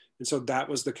Norway. And so that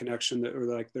was the connection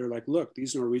that they're like, look,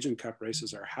 these Norwegian Cup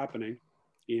races are happening.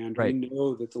 And we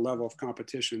know that the level of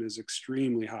competition is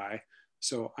extremely high.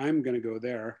 So I'm going to go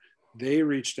there. They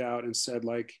reached out and said,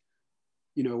 like,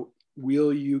 you know,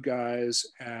 will you guys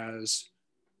as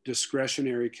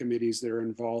discretionary committees that are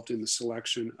involved in the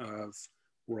selection of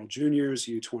World Juniors,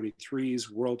 U23s,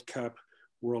 World Cup,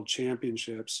 World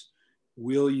Championships,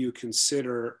 will you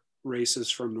consider races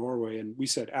from Norway? And we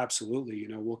said, absolutely, you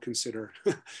know, we'll consider,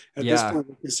 at this point,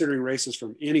 we're considering races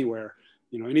from anywhere.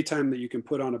 You know, anytime that you can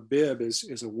put on a bib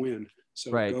is a win.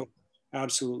 So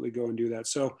absolutely go and do that.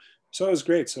 So it was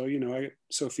great. So, you know,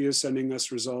 Sophia's sending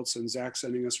us results and Zach's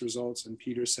sending us results and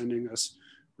Peter's sending us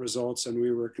results. And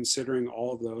we were considering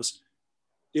all of those.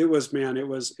 It was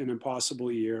an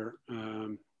impossible year, a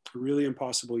really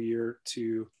impossible year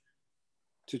to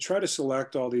try to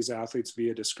select all these athletes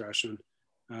via discretion.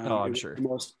 I'm sure. The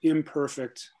most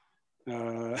imperfect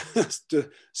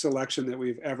selection that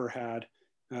we've ever had.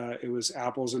 It was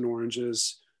apples and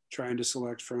oranges, trying to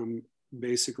select from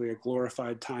basically a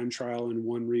glorified time trial in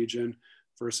one region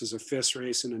versus a FIS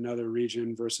race in another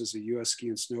region versus a US ski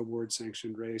and snowboard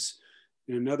sanctioned race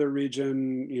in another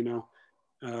region. You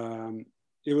know,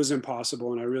 it was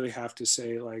impossible. And I really have to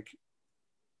say, like,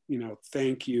 you know,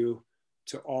 thank you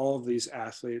to all of these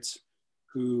athletes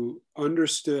who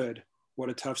understood what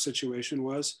a tough situation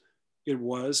was. It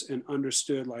was, and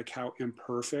understood like how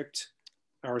imperfect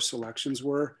our selections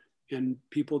were, and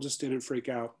people just didn't freak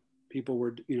out. People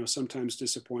were, you know, sometimes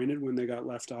disappointed when they got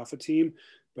left off a team,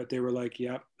 but they were like,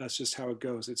 yep, that's just how it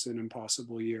goes. It's an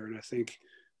impossible year. And I think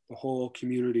the whole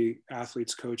community,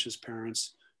 athletes, coaches,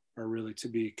 parents, are really to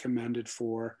be commended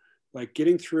for like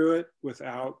getting through it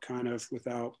without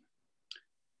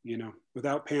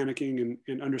panicking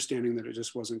and understanding that it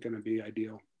just wasn't going to be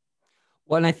ideal.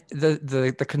 Well, and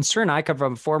the concern I come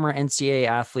from, former NCAA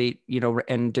athlete, you know,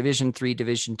 and Division III,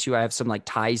 Division II, I have some like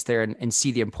ties there and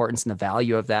see the importance and the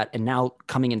value of that. And now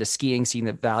coming into skiing, seeing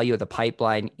the value of the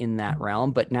pipeline in that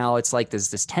realm. But now it's like there's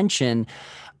this tension.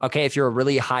 Okay, if you're a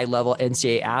really high level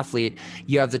NCAA athlete,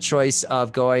 you have the choice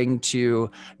of going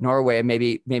to Norway and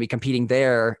maybe competing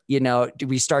there. You know, do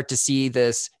we start to see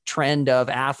this trend of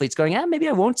athletes going, maybe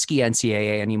I won't ski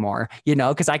NCAA anymore, you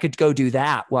know, because I could go do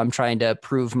that while I'm trying to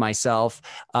prove myself,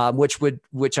 which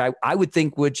I would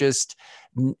think would just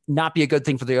not be a good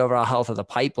thing for the overall health of the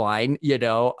pipeline, you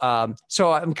know?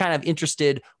 So I'm kind of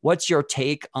interested, what's your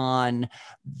take on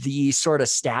the sort of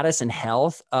status and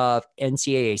health of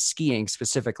NCAA skiing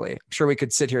specifically? I'm sure we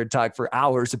could sit here and talk for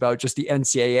hours about just the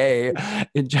NCAA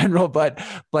in general, but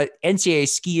NCAA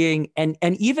skiing and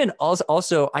even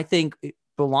also I think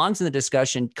belongs in the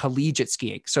discussion collegiate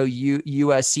skiing. So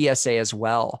USCSA as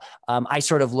well. I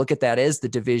sort of look at that as the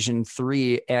Division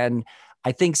III, and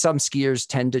I think some skiers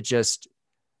tend to just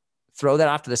throw that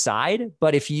off to the side.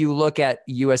 But if you look at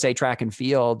USA Track and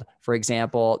Field, for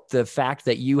example, the fact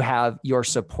that you have your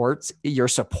support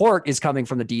is coming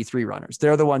from the D3 runners.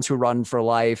 They're the ones who run for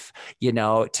life, you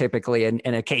know, typically and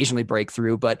occasionally break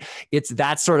through. But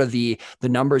that's sort of the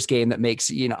numbers game that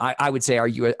makes, you know, I would say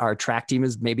our track team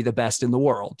is maybe the best in the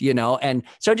world, you know? And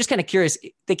so I'm just kind of curious,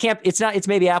 it's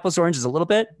maybe apples to oranges a little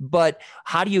bit, but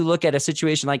how do you look at a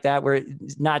situation like that where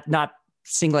it's not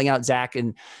singling out Zach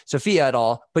and Sophia at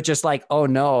all, but just like, oh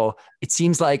no, it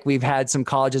seems like we've had some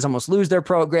colleges almost lose their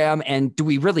program. And do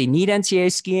we really need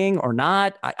NCAA skiing or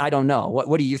not? I don't know.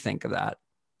 What do you think of that?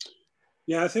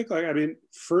 Yeah, I think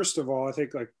first of all, I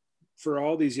think like for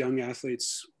all these young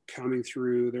athletes coming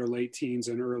through their late teens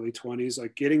and early 20s,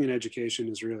 like getting an education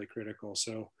is really critical.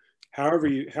 So however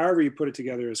you put it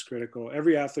together is critical.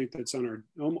 Every athlete that's on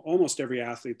almost every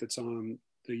athlete that's on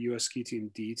the US ski team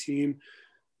D team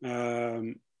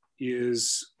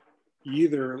is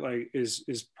either like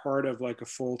is part of like a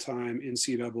full-time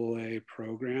NCAA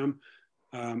program,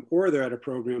 or they're at a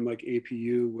program like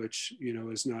APU, which, you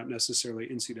know, is not necessarily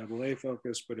NCAA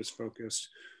focused, but is focused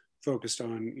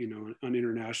on, you know, on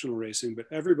international racing. But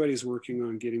everybody's working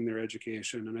on getting their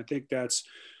education, and I think that's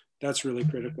really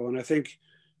critical. And I think,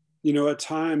 you know, at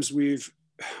times we've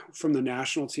from the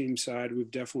national team side,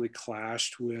 we've definitely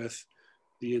clashed with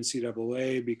the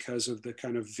NCAA because of the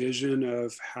kind of vision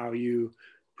of how you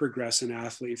progress an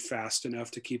athlete fast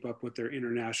enough to keep up with their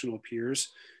international peers.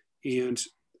 And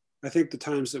I think the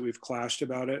times that we've clashed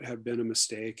about it have been a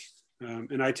mistake.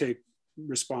 And I take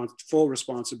full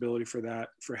responsibility for that,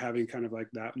 for having kind of like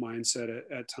that mindset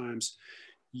at times.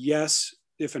 Yes,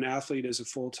 if an athlete is a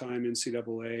full-time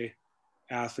NCAA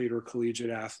athlete or collegiate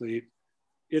athlete,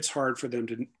 it's hard for them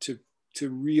to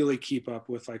really keep up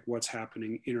with like what's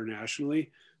happening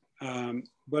internationally.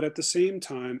 But at the same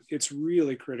time, it's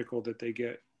really critical that they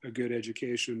get a good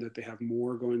education, that they have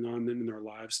more going on in their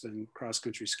lives than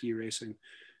cross-country ski racing.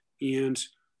 And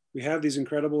we have these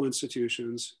incredible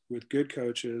institutions with good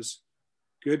coaches,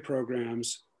 good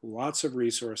programs, lots of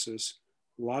resources,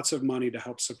 lots of money to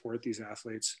help support these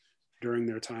athletes during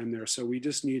their time there. So we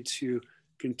just need to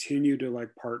continue to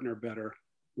like partner better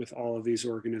with all of these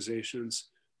organizations,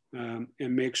 and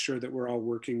make sure that we're all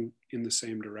working in the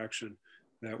same direction,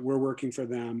 that we're working for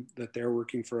them, that they're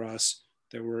working for us,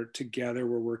 that we're together,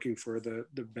 we're working for the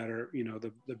better, you know,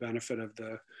 the benefit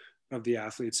of the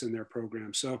athletes in their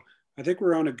program. So I think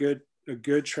we're on a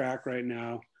good track right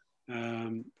now.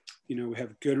 You know, we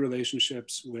have good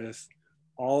relationships with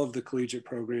all of the collegiate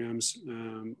programs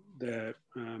that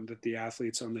the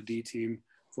athletes on the D team,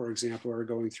 for example, are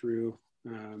going through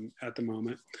at the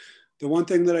moment. The one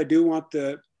thing that I do want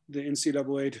the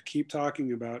NCAA to keep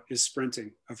talking about is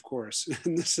sprinting, of course.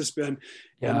 And this has been,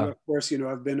 and of course, you know,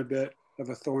 I've been a bit of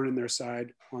a thorn in their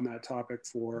side on that topic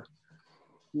for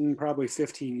probably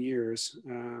 15 years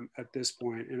at this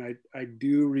point. And I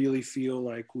do really feel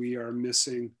like we are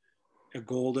missing a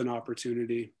golden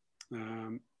opportunity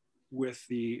and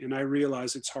I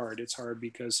realize it's hard. It's hard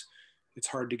because it's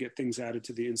hard to get things added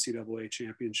to the NCAA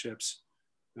championships.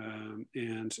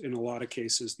 And in a lot of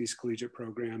cases, these collegiate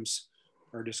programs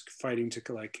are just fighting to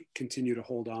like continue to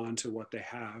hold on to what they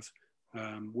have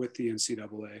with the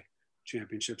NCAA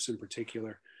championships in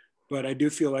particular. But I do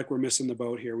feel like we're missing the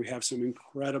boat here. We have some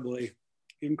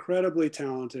incredibly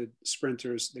talented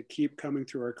sprinters that keep coming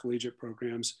through our collegiate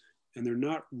programs, and they're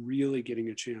not really getting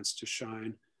a chance to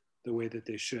shine the way that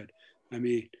they should. I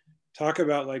mean, talk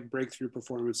about like breakthrough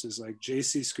performances like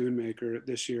JC Schoonmaker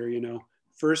this year, you know,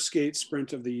 first skate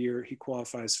sprint of the year, he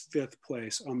qualifies 5th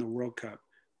place on the World Cup.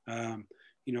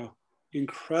 You know,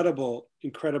 incredible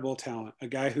talent. A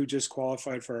guy who just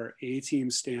qualified for our A-team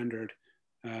standard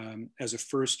as a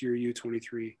first-year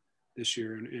U23 this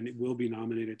year, and it will be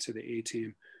nominated to the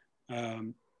A-team.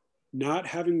 Not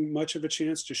having much of a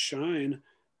chance to shine,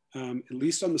 at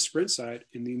least on the sprint side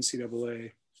in the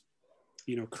NCAA,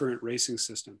 you know, current racing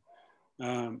system.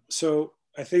 So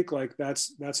I think like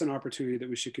that's an opportunity that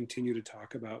we should continue to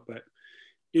talk about. But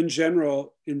in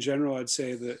general, I'd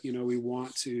say that, you know, we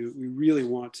really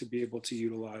want to be able to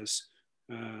utilize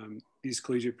these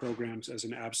collegiate programs as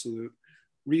an absolute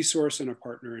resource and a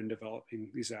partner in developing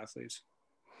these athletes.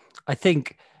 I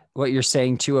think what you're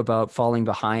saying too about falling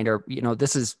behind, or, you know,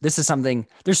 this is something,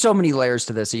 there's so many layers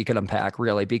to this that you can unpack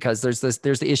really, because there's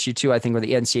the issue too, I think, where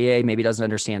the NCAA maybe doesn't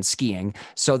understand skiing.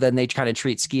 So then they kind of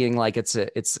treat skiing like it's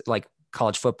like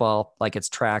college football, like it's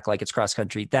track, like it's cross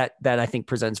country. That I think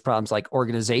presents problems like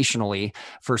organizationally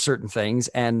for certain things.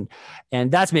 And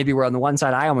that's maybe where on the one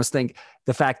side, I almost think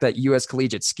the fact that US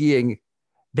collegiate skiing,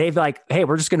 they've like, hey,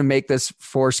 we're just going to make this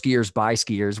for skiers by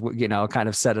skiers, you know, kind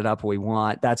of set it up what we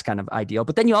want. That's kind of ideal.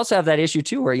 But then you also have that issue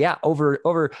too, where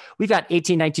over we've got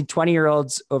 18, 19, 20 year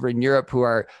olds over in Europe who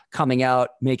are coming out,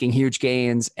 making huge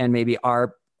gains. And maybe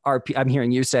I'm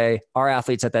hearing you say our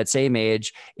athletes at that same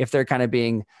age, if they're kind of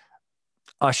being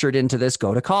ushered into this,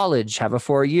 go to college, have a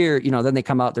 4-year, you know, then they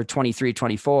come out, they're 23,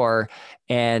 24.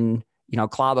 And, you know,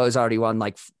 Klabo's already won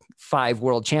like 5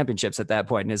 world championships at that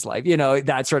point in his life, you know,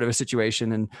 that sort of a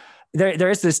situation. And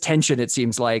there is this tension, it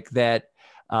seems like, that,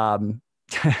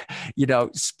 you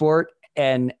know, sport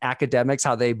and academics,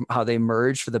 how they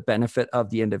merge for the benefit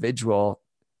of the individual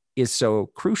is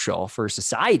so crucial for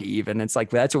society. Even it's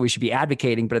like, that's what we should be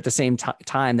advocating. But at the same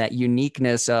time, that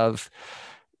uniqueness of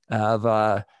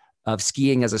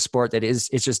skiing as a sport it's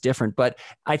just different. But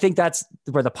I think that's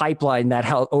where the pipeline,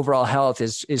 that overall health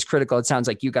is critical. It sounds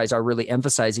like you guys are really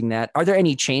emphasizing that. Are there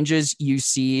any changes you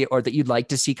see or that you'd like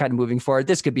to see kind of moving forward?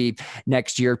 This could be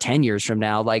next year, 10 years from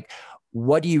now. Like,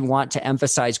 what do you want to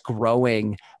emphasize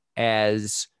growing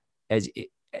as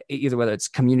either whether it's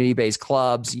community-based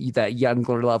clubs, that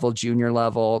younger level, junior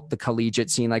level, the collegiate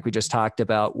scene, like we just talked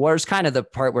about? Where's kind of the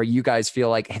part where you guys feel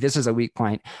like, hey, this is a weak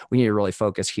point, we need to really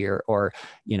focus here, or,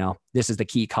 you know, this is the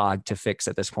key cog to fix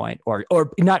at this point, or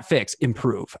not fix,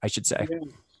 improve, I should say? Yeah,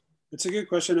 it's a good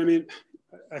question. I mean,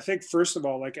 I think first of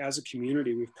all, like as a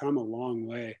community, we've come a long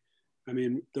way. I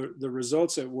mean, the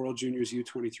results at World Juniors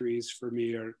U23s for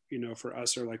me are, for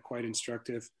us are like quite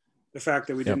instructive. The fact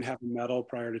that we didn't have a medal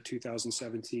prior to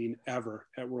 2017 ever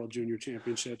at World Junior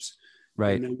Championships.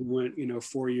 Right. And then we went,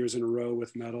 4 years in a row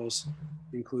with medals,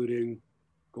 including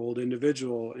gold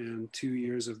individual and 2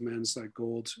 years of men's like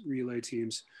gold relay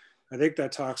teams. I think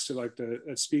that talks to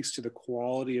that speaks to the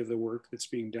quality of the work that's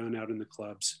being done out in the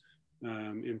clubs.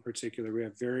 In particular, we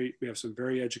have some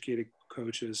very educated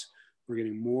coaches. We're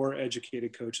getting more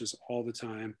educated coaches all the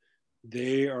time.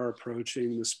 They are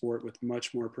approaching the sport with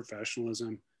much more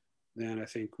professionalism than I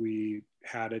think we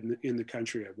had in the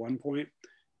country at one point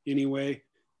anyway.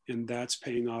 And that's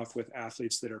paying off with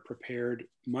athletes that are prepared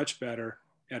much better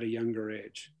at a younger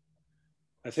age.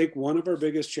 I think one of our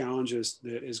biggest challenges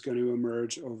that is going to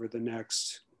emerge over the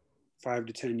next 5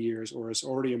 to 10 years, or has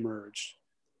already emerged,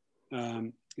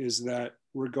 is that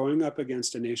we're going up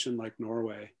against a nation like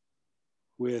Norway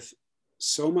with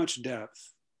so much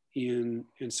depth and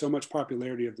so much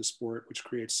popularity of the sport, which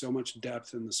creates so much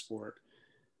depth in the sport,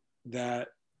 that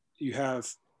you have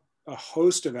a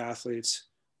host of athletes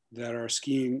that are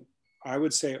skiing, I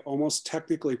would say, almost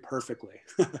technically perfectly.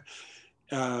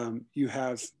 You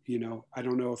have, I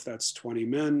don't know if that's 20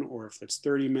 men or if it's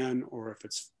 30 men or if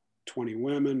it's 20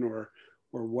 women or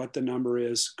what the number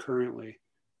is currently.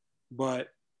 But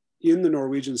in the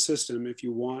Norwegian system, if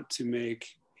you want to make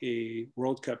a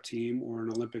World Cup team or an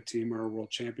Olympic team or a World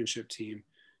Championship team,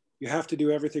 you have to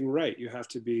do everything right. You have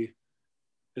to be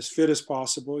as fit as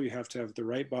possible. You have to have the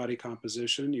right body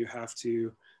composition. You have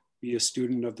to be a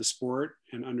student of the sport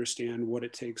and understand what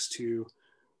it takes to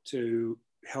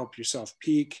help yourself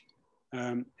peak.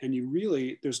 And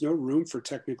there's no room for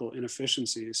technical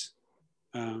inefficiencies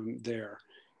there.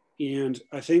 And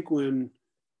I think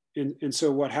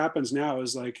so what happens now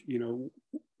is like,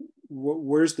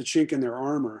 where's the chink in their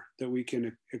armor that we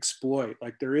can exploit?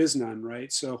 Like there is none,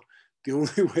 right? So the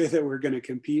only way that we're going to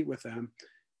compete with them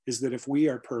is that if we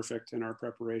are perfect in our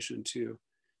preparation too.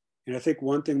 And I think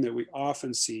one thing that we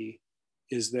often see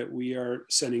is that we are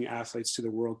sending athletes to the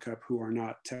World Cup who are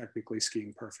not technically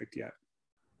skiing perfect yet.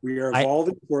 We are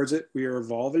evolving towards it. We are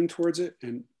evolving towards it.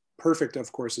 And perfect,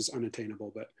 of course, is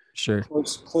unattainable, but sure,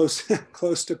 close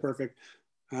to perfect,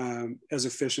 as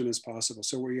efficient as possible.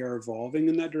 So we are evolving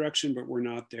in that direction, but we're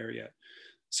not there yet.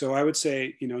 So I would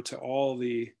say, to all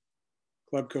the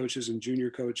club coaches and junior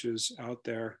coaches out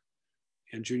there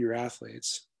and junior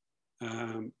athletes,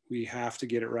 we have to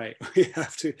get it right.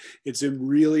 It's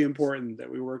really important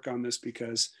that we work on this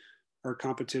because our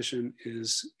competition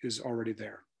is already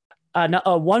there.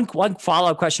 One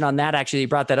follow-up question on that, actually, you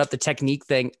brought that up, the technique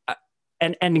thing.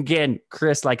 And again,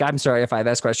 Chris, like, I'm sorry if I've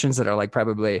asked questions that are like,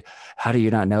 probably, how do you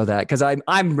not know that? Cause I'm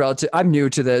new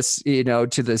to this,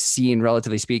 to the scene,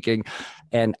 relatively speaking.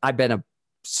 And I've been a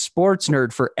sports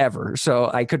nerd forever. So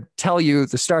I could tell you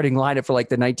the starting lineup for like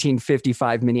the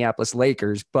 1955 Minneapolis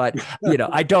Lakers, but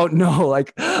I don't know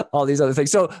like all these other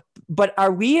things. So, but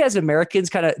are we as Americans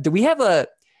do we have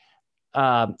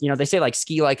they say like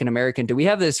ski like an American. Do we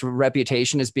have this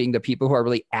reputation as being the people who are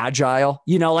really agile?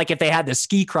 Like if they had the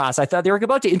ski cross, I thought they were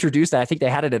about to introduce that. I think they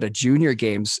had it at a junior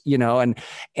games,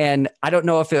 and I don't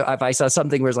know if I saw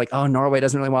something where it's like, oh, Norway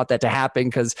doesn't really want that to happen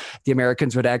because the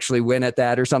Americans would actually win at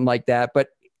that or something like that. But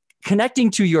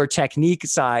connecting to your technique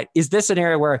side, is this an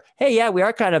area where, hey, yeah, we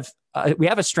are kind of, we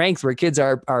have a strength where kids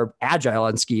are agile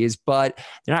on skis, but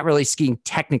they're not really skiing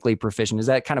technically proficient. Is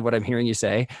that kind of what I'm hearing you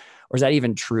say? Or is that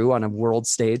even true on a world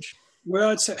stage?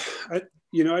 Well, I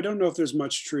don't know if there's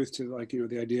much truth to like,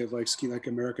 the idea of like ski like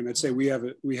American. I'd say we have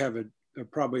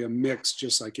probably a mix,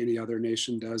 just like any other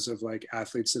nation does, of like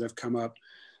athletes that have come up,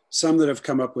 some that have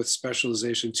come up with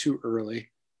specialization too early,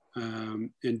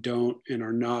 and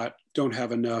don't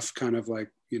have enough kind of like,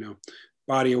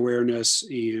 body awareness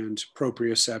and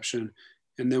proprioception.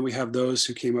 And then we have those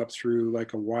who came up through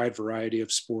like a wide variety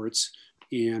of sports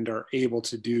and are able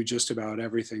to do just about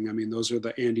everything. I mean, those are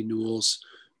the Andy Newells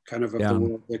kind of the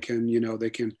world that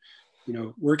can,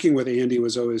 working with Andy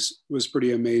was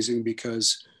pretty amazing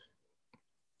because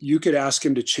you could ask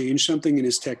him to change something in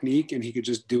his technique and he could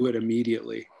just do it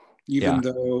immediately. Even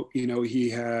though, he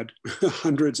had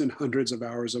hundreds and hundreds of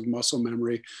hours of muscle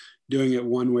memory doing it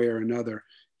one way or another.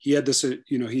 He had this,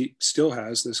 he still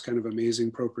has this kind of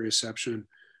amazing proprioception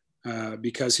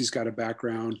because he's got a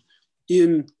background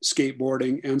in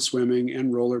skateboarding and swimming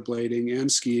and rollerblading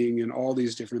and skiing and all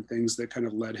these different things that kind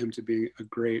of led him to being a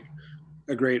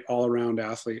great all-around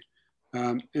athlete.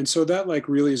 And so that like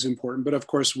really is important, but of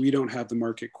course we don't have the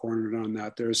market cornered on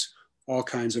that. There's all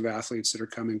kinds of athletes that are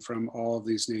coming from all of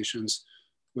these nations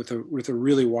with a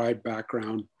really wide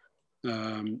background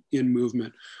in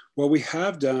movement. What we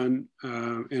have done,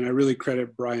 and I really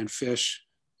credit Brian Fish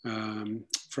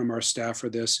from our staff for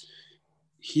this,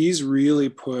 he's really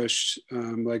pushed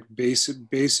like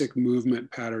basic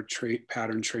movement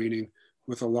pattern training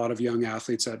with a lot of young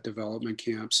athletes at development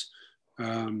camps.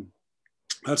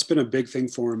 That's been a big thing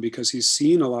for him because he's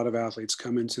seen a lot of athletes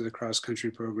come into the cross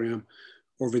country program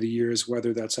over the years,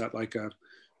 whether that's at like a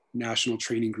national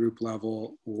training group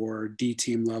level or D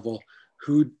team level,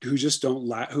 who just who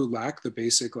lack the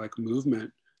basic like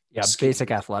movement. Yeah, skills. Basic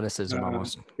athleticism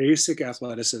almost. Basic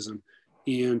athleticism.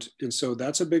 And so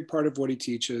that's a big part of what he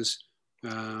teaches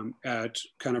at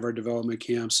kind of our development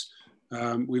camps.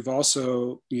 We've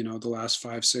also, the last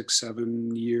 5, 6,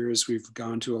 7 years, we've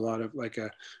gone to a lot of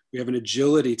we have an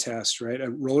agility test, right? A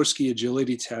roller ski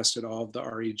agility test at all of the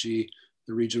REG,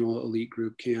 the regional elite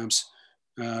group camps,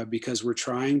 because we're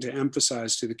trying to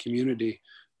emphasize to the community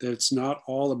that it's not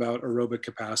all about aerobic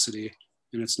capacity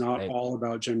and it's not all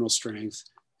about general strength.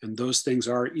 And those things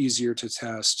are easier to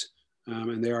test.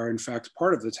 And they are in fact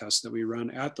part of the tests that we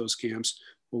run at those camps.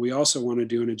 But we also want to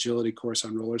do an agility course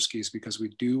on roller skis because we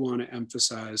do want to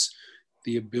emphasize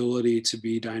the ability to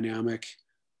be dynamic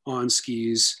on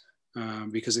skis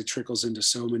because it trickles into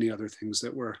so many other things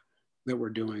that we're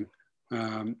doing.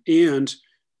 And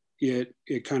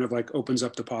it kind of like opens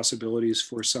up the possibilities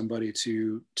for somebody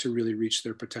to really reach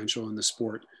their potential in the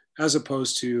sport, as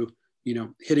opposed to,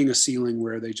 hitting a ceiling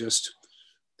where they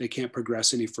can't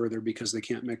progress any further because they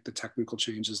can't make the technical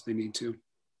changes they need to.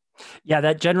 Yeah,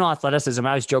 that general athleticism. I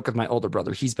always joke with my older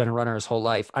brother. He's been a runner his whole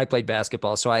life. I played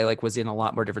basketball, so I was in a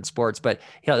lot more different sports. But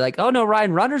oh no,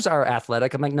 Ryan, runners are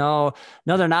athletic. I'm like, no,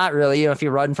 they're not really. If you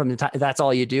run from the time, that's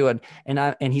all you do.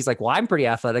 And he's like, well, I'm pretty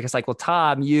athletic. It's like, well,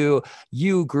 Tom, you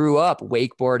grew up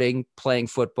wakeboarding, playing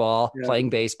football, playing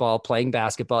baseball, playing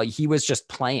basketball. He was just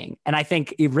playing. And I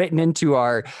think written into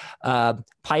our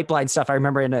pipeline stuff. I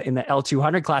remember in the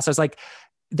L200 class, I was like,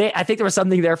 I think there was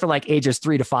something there for like ages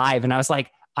 3 to 5, and I was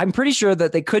like, I'm pretty sure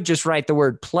that they could just write the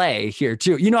word play here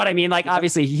too. You know what I mean? Like,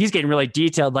 obviously he's getting really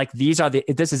detailed. Like these are the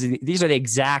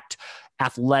exact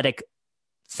athletic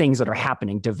things that are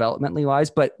happening developmentally wise.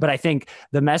 But I think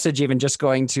the message, even just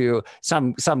going to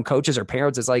some coaches or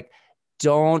parents, is like,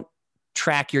 don't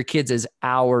track your kids as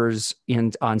hours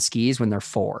on skis when they're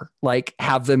 4, like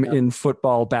have them in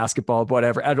football, basketball,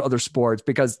 whatever, and other sports,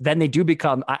 because then they do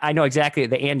become, I know exactly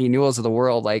the Andy Newells of the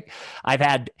world. Like I've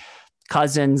had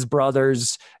cousins,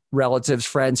 brothers, relatives,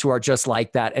 friends who are just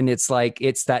like that. And it's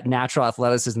that natural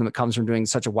athleticism that comes from doing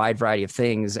such a wide variety of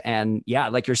things. And yeah,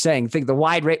 like you're saying, think the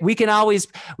wide rate, we can always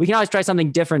try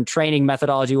something different training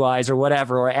methodology wise or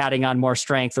whatever, or adding on more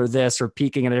strength or this or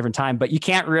peaking at a different time, but you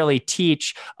can't really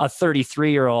teach a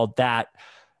 33-year-old that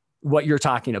what you're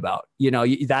talking about,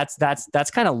 that's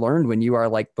kind of learned when you are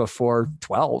like before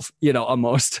 12,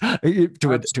 almost to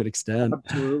an extent.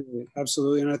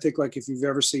 Absolutely. And I think like if you've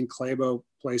ever seen Klæbo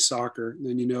play soccer,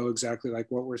 then you know exactly like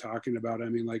what we're talking about. I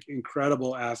mean, like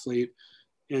incredible athlete.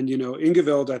 And,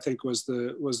 Ingeveld, I think was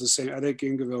the same. I think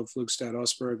Ingeveld Flugstad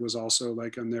Osberg was also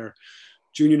like on their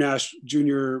junior,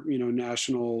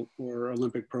 national or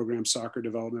Olympic program, soccer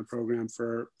development program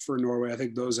for Norway. I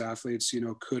think those athletes,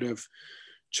 could have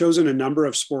chosen a number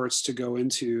of sports to go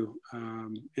into.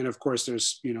 And of course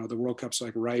there's, the World Cup's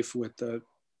like rife with the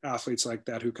athletes like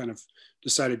that who kind of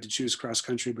decided to choose cross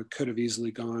country, but could have easily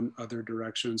gone other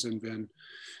directions and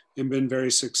been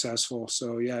very successful.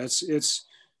 So yeah,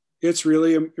 it's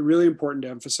really important to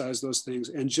emphasize those things.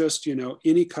 And just,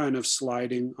 any kind of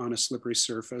sliding on a slippery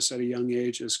surface at a young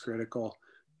age is critical.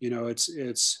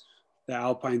 It's the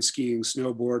alpine skiing,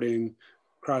 snowboarding,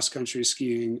 cross-country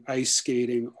skiing, ice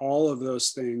skating, all of those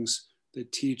things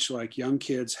that teach like young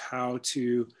kids how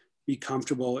to be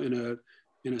comfortable in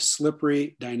a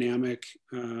slippery, dynamic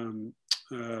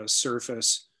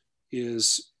surface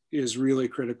is really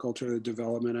critical to the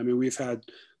development. I mean, we've had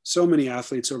so many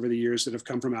athletes over the years that have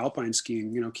come from alpine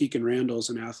skiing. Keegan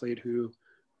Randall's an athlete who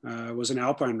was an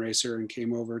alpine racer and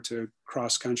came over to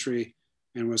cross-country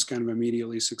and was kind of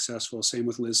immediately successful. Same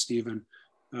with Liz Steven.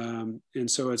 And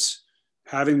so it's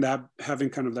having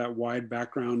kind of that wide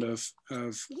background of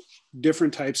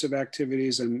different types of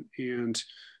activities and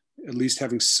at least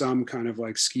having some kind of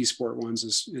like ski sport ones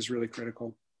is really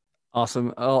critical.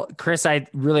 Awesome. Well, Chris, I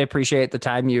really appreciate the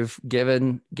time you've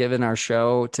given our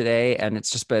show today. And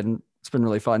it's been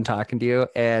really fun talking to you.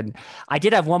 And I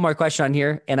did have one more question on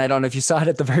here, and I don't know if you saw it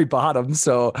at the very bottom.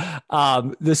 So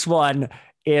this one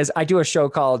is, I do a show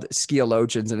called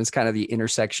Skiologians, and it's kind of the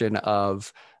intersection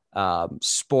of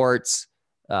sports,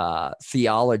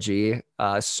 theology,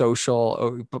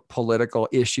 social, political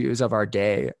issues of our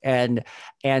day. And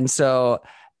so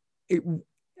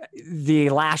the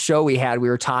last show we had, we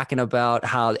were talking about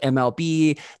how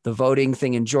MLB, the voting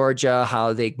thing in Georgia,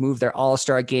 how they moved their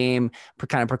all-star game,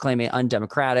 kind of proclaiming it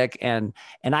undemocratic. And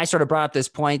I sort of brought up this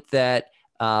point that,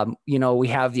 we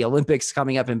have the Olympics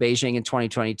coming up in Beijing in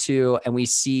 2022, and we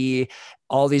see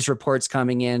all these reports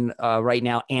coming in right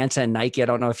now, Anta and Nike. I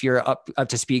don't know if you're up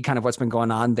to speed, kind of what's been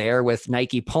going on there with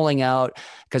Nike pulling out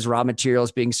because raw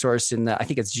materials being sourced in I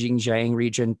think it's Xinjiang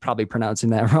region, probably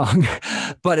pronouncing that wrong.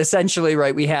 But essentially,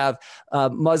 right, we have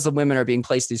Muslim women are being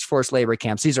placed in these forced labor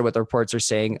camps. These are what the reports are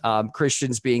saying.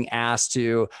 Christians being asked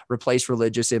to replace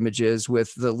religious images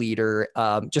with the leader,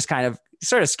 just kind of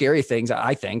sort of scary things,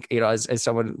 I think, as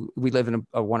someone, we live in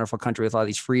a wonderful country with all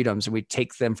these freedoms and we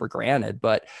take them for granted.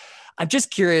 But I'm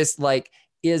just curious,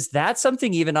 is that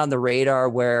something even on the radar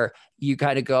where you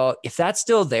kind of go, if that's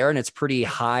still there and it's pretty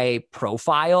high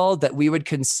profile, that we would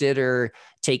consider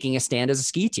taking a stand as a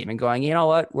ski team and going, you know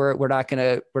what, we're not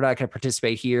gonna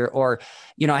participate here? Or,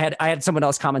 I had someone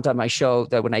else comment on my show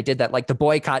that when I did that, the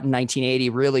boycott in 1980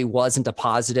 really wasn't a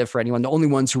positive for anyone. The only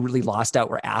ones who really lost out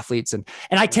were athletes, and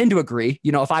I tend to agree.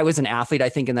 If I was an athlete, I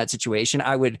think in that situation,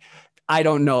 I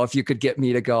don't know if you could get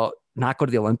me to not go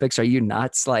to the Olympics. Are you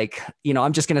nuts?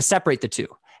 I'm just going to separate the two.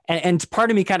 And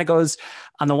part of me kind of goes,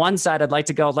 on the one side, I'd like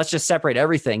to go, let's just separate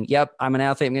everything. Yep, I'm an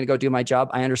athlete. I'm going to go do my job.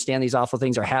 I understand these awful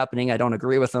things are happening. I don't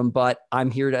agree with them, but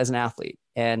I'm here as an athlete.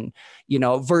 And,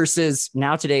 versus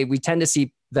now today, we tend to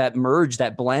see that merge,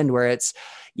 that blend where it's,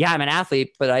 yeah, I'm an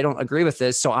athlete, but I don't agree with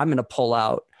this, so I'm going to pull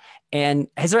out. And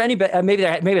has there any, maybe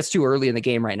it's too early in the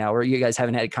game right now where you guys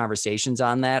haven't had conversations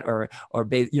on that, or I'm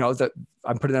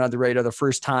putting it on the radar the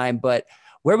first time, but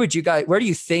where do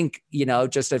you think,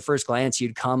 just at first glance,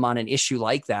 you'd come on an issue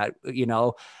like that,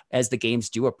 as the games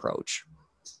do approach?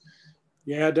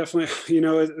 Yeah, definitely.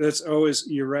 That's always,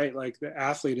 you're right. The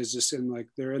athlete is just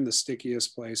they're in the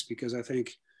stickiest place, because I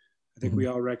think we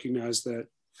all recognize that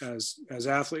as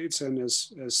athletes and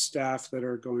as staff that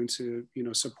are going to,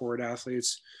 support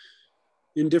athletes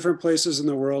in different places in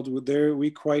the world,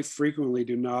 we quite frequently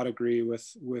do not agree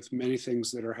with many things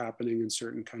that are happening in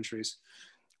certain countries.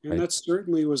 And that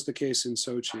certainly was the case in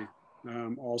Sochi,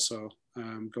 also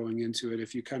going into it.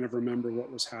 If you kind of remember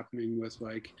what was happening with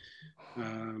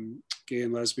gay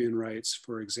and lesbian rights,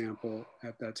 for example,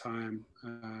 at that time,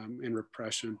 and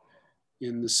repression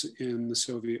in the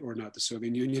Soviet, or not the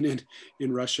Soviet Union,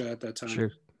 in Russia at that time.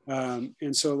 Sure.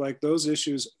 And so those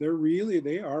issues,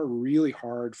 they are really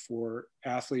hard for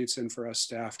athletes and for us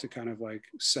staff to kind of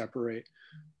separate.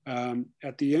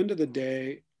 At the end of the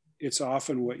day, it's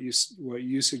often what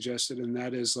you suggested, and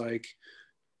that is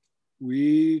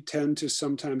we tend to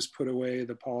sometimes put away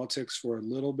the politics for a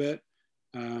little bit,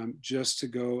 just to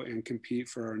go and compete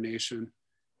for our nation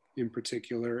in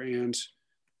particular. And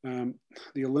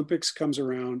the Olympics comes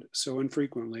around so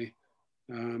infrequently,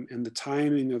 and the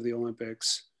timing of the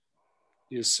Olympics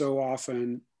is so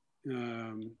often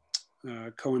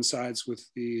coincides with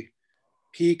the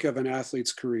peak of an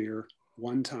athlete's career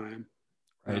one time.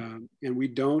 Right. And we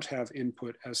don't have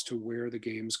input as to where the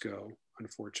games go,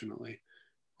 unfortunately.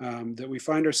 That we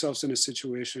find ourselves in a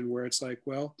situation where it's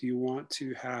well, do you want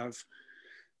to have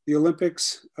the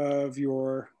Olympics of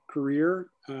your career,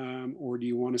 or do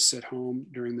you want to sit home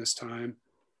during this time,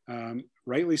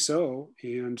 rightly so,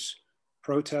 and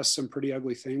protest some pretty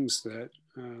ugly things that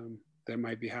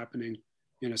might be happening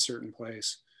in a certain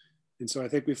place? And so I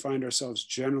think we find ourselves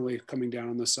generally coming down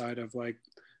on the side of I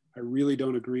really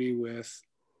don't agree with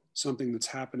something that's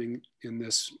happening in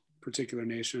this particular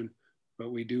nation,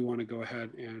 but we do want to go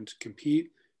ahead and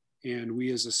compete. And we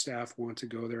as a staff want to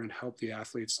go there and help the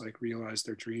athletes realize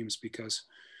their dreams, because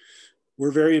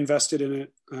we're very invested in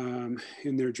it,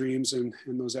 in their dreams and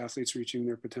those athletes reaching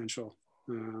their potential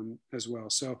as well.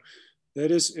 So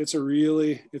it's a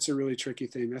really tricky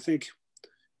thing. I think,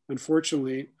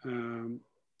 unfortunately,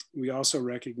 we also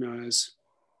recognize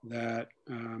that,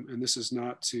 and this is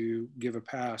not to give a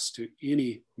pass to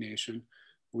any nation,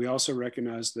 we also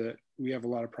recognize that we have a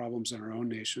lot of problems in our own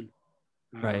nation.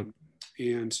 Right.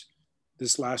 And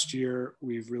this last year,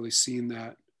 we've really seen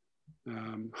that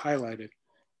highlighted.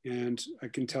 And I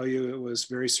can tell you it was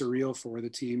very surreal for the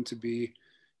team to be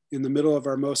in the middle of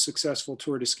our most successful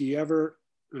Tour de Ski ever,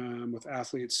 with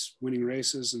athletes winning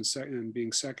races and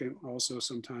being second also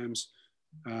sometimes.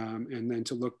 And then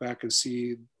to look back and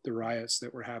see the riots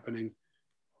that were happening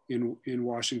in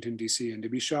Washington, D.C., and to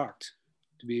be shocked,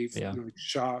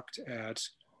 shocked at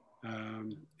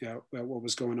what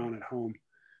was going on at home.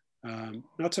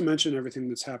 Not to mention everything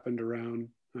that's happened around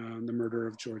the murder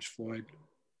of George Floyd,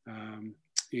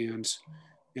 and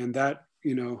that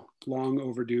long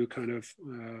overdue kind of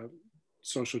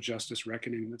social justice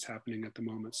reckoning that's happening at the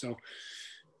moment. So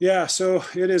Yeah, so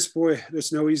it is, boy,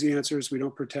 there's no easy answers. We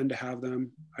don't pretend to have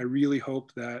them. I really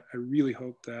hope that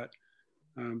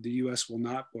the U.S. will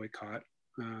not boycott.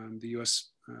 The U.S.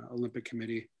 Olympic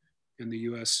Committee and the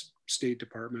U.S. State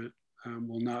Department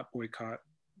will not boycott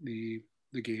the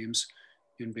games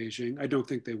in Beijing. I don't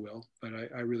think they will, but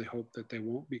I really hope that they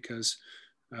won't, because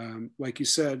like you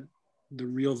said, the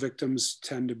real victims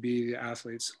tend to be the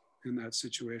athletes in that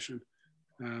situation,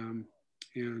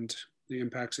 and the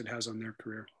impacts it has on their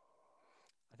career.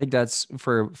 I think that's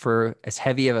for as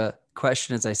heavy of a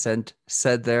question as I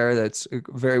said there. That's a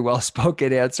very well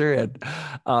spoken answer. And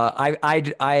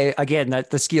I again, that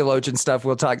the skiologian stuff,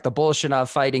 we'll talk the Bolshunov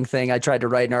fighting thing. I tried to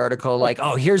write an article like,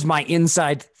 oh, here's my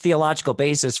inside theological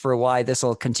basis for why this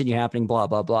will continue happening, blah,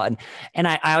 blah, blah. And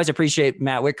I always appreciate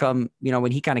Matt Whitcomb,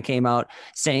 when he kind of came out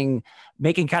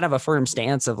making kind of a firm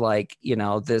stance of like,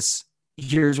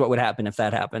 here's what would happen if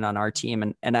that happened on our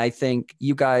team. And I think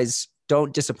you guys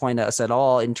don't disappoint us at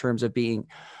all in terms of being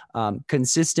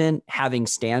consistent, having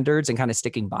standards and kind of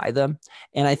sticking by them.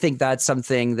 And I think that's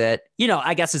something that,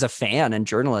 I guess as a fan and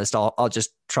journalist, I'll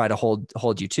just try to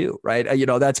hold you to, right?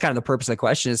 That's kind of the purpose of the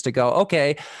question, is to go,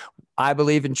 okay, I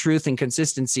believe in truth and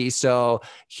consistency. So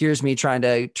here's me trying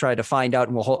to find out,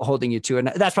 and we're holding you to, and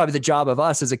that's probably the job of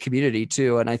us as a community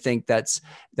too. And I think that's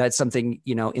something,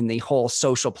 in the whole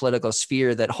social political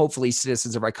sphere that hopefully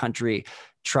citizens of our country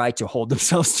try to hold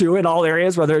themselves to in all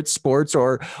areas, whether it's sports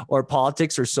or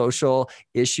politics or social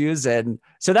issues. And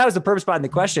so that was the purpose behind the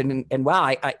question. And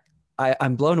wow,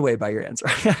 I'm blown away by your answer.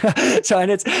 So,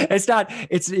 and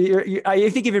I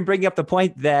think even bringing up the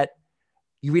point that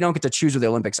we don't get to choose where the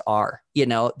Olympics are,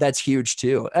 that's huge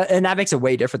too. And that makes it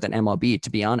way different than MLB, to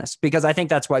be honest, because I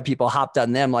think that's why people hopped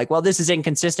on them. Like, well, this is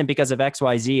inconsistent because of X,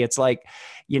 Y, Z. It's like,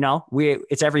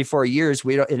 it's every 4 years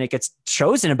and it gets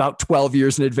chosen about 12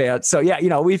 years in advance. So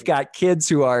yeah, we've got kids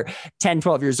who are 10,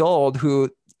 12 years old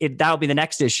that'll be the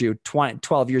next issue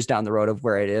 12 years down the road of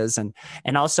where it is. And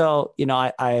also,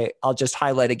 I'll just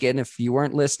highlight again, if you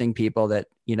weren't listening, people, that,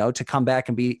 to come back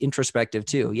and be introspective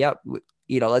too. Yep.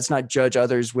 Let's not judge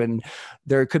others when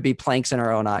there could be planks in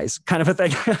our own eyes, kind of a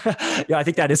thing. Yeah, I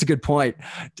think that is a good point,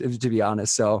 to be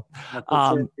honest. So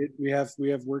we have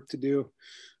work to do.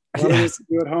 A lot of work to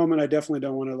do at home, and I definitely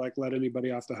don't want to let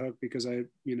anybody off the hook, because I,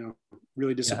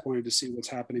 really disappointed to see what's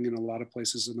happening in a lot of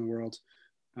places in the world,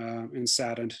 and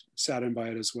saddened by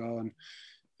it as well. And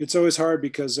it's always hard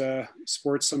because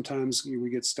sports, sometimes we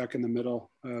get stuck in the middle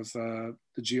of the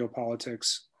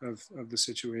geopolitics of the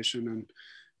situation,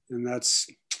 and that's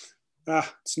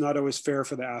it's not always fair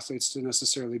for the athletes to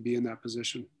necessarily be in that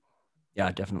position.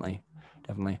 Yeah, definitely.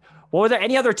 Well, were there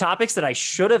any other topics that I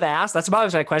should have asked? That's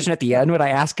about my question at the end when I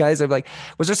asked guys. I'm like,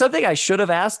 was there something I should have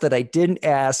asked that I didn't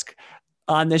ask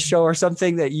on this show, or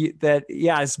something that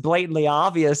is blatantly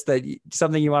obvious, that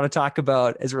something you want to talk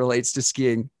about as it relates to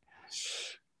skiing?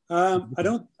 I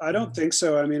don't think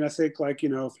so. I mean, I think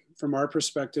from our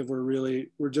perspective,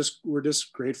 we're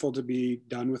just grateful to be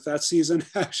done with that season.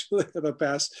 Actually, the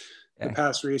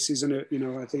past race season,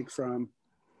 I think from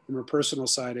a personal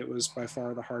side, it was by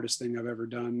far the hardest thing I've ever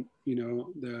done,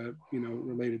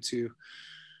 related to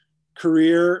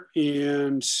career,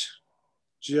 and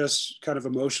just kind of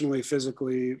emotionally,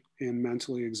 physically, and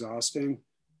mentally exhausting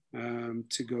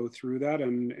to go through that.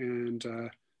 And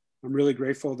I'm really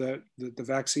grateful that the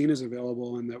vaccine is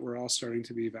available and that we're all starting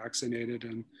to be vaccinated,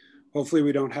 and hopefully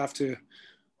we don't have to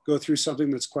go through something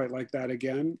that's quite like that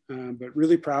again. But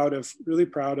really proud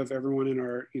of everyone in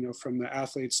our, from the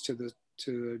athletes to the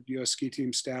U.S. ski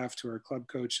team staff, to our club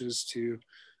coaches, to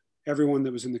everyone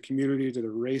that was in the community, to the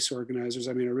race organizers.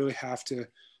 I mean, I really have to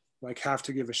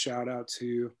give a shout out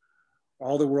to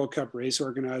all the World Cup race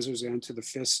organizers, and to the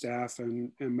FIS staff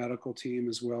and medical team,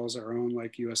 as well as our own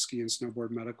U.S. ski and snowboard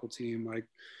medical team.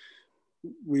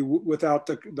 Without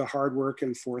the hard work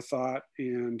and forethought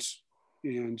and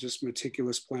just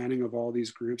meticulous planning of all these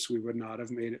groups, we would not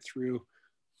have made it through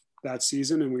that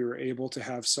season. And we were able to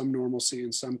have some normalcy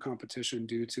and some competition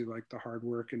due to the hard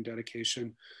work and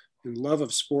dedication and love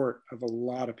of sport of a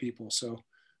lot of people. So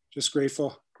just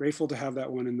grateful to have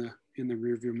that one in the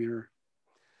rearview mirror.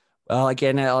 Well,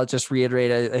 again, I'll just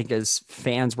reiterate, I think as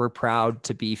fans, we're proud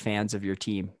to be fans of your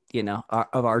team,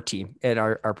 of our team and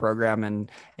our program.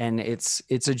 And it's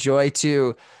a joy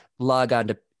to log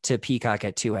on to Peacock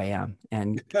at 2 a.m.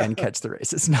 and catch the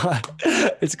race.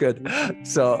 It's good.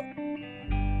 So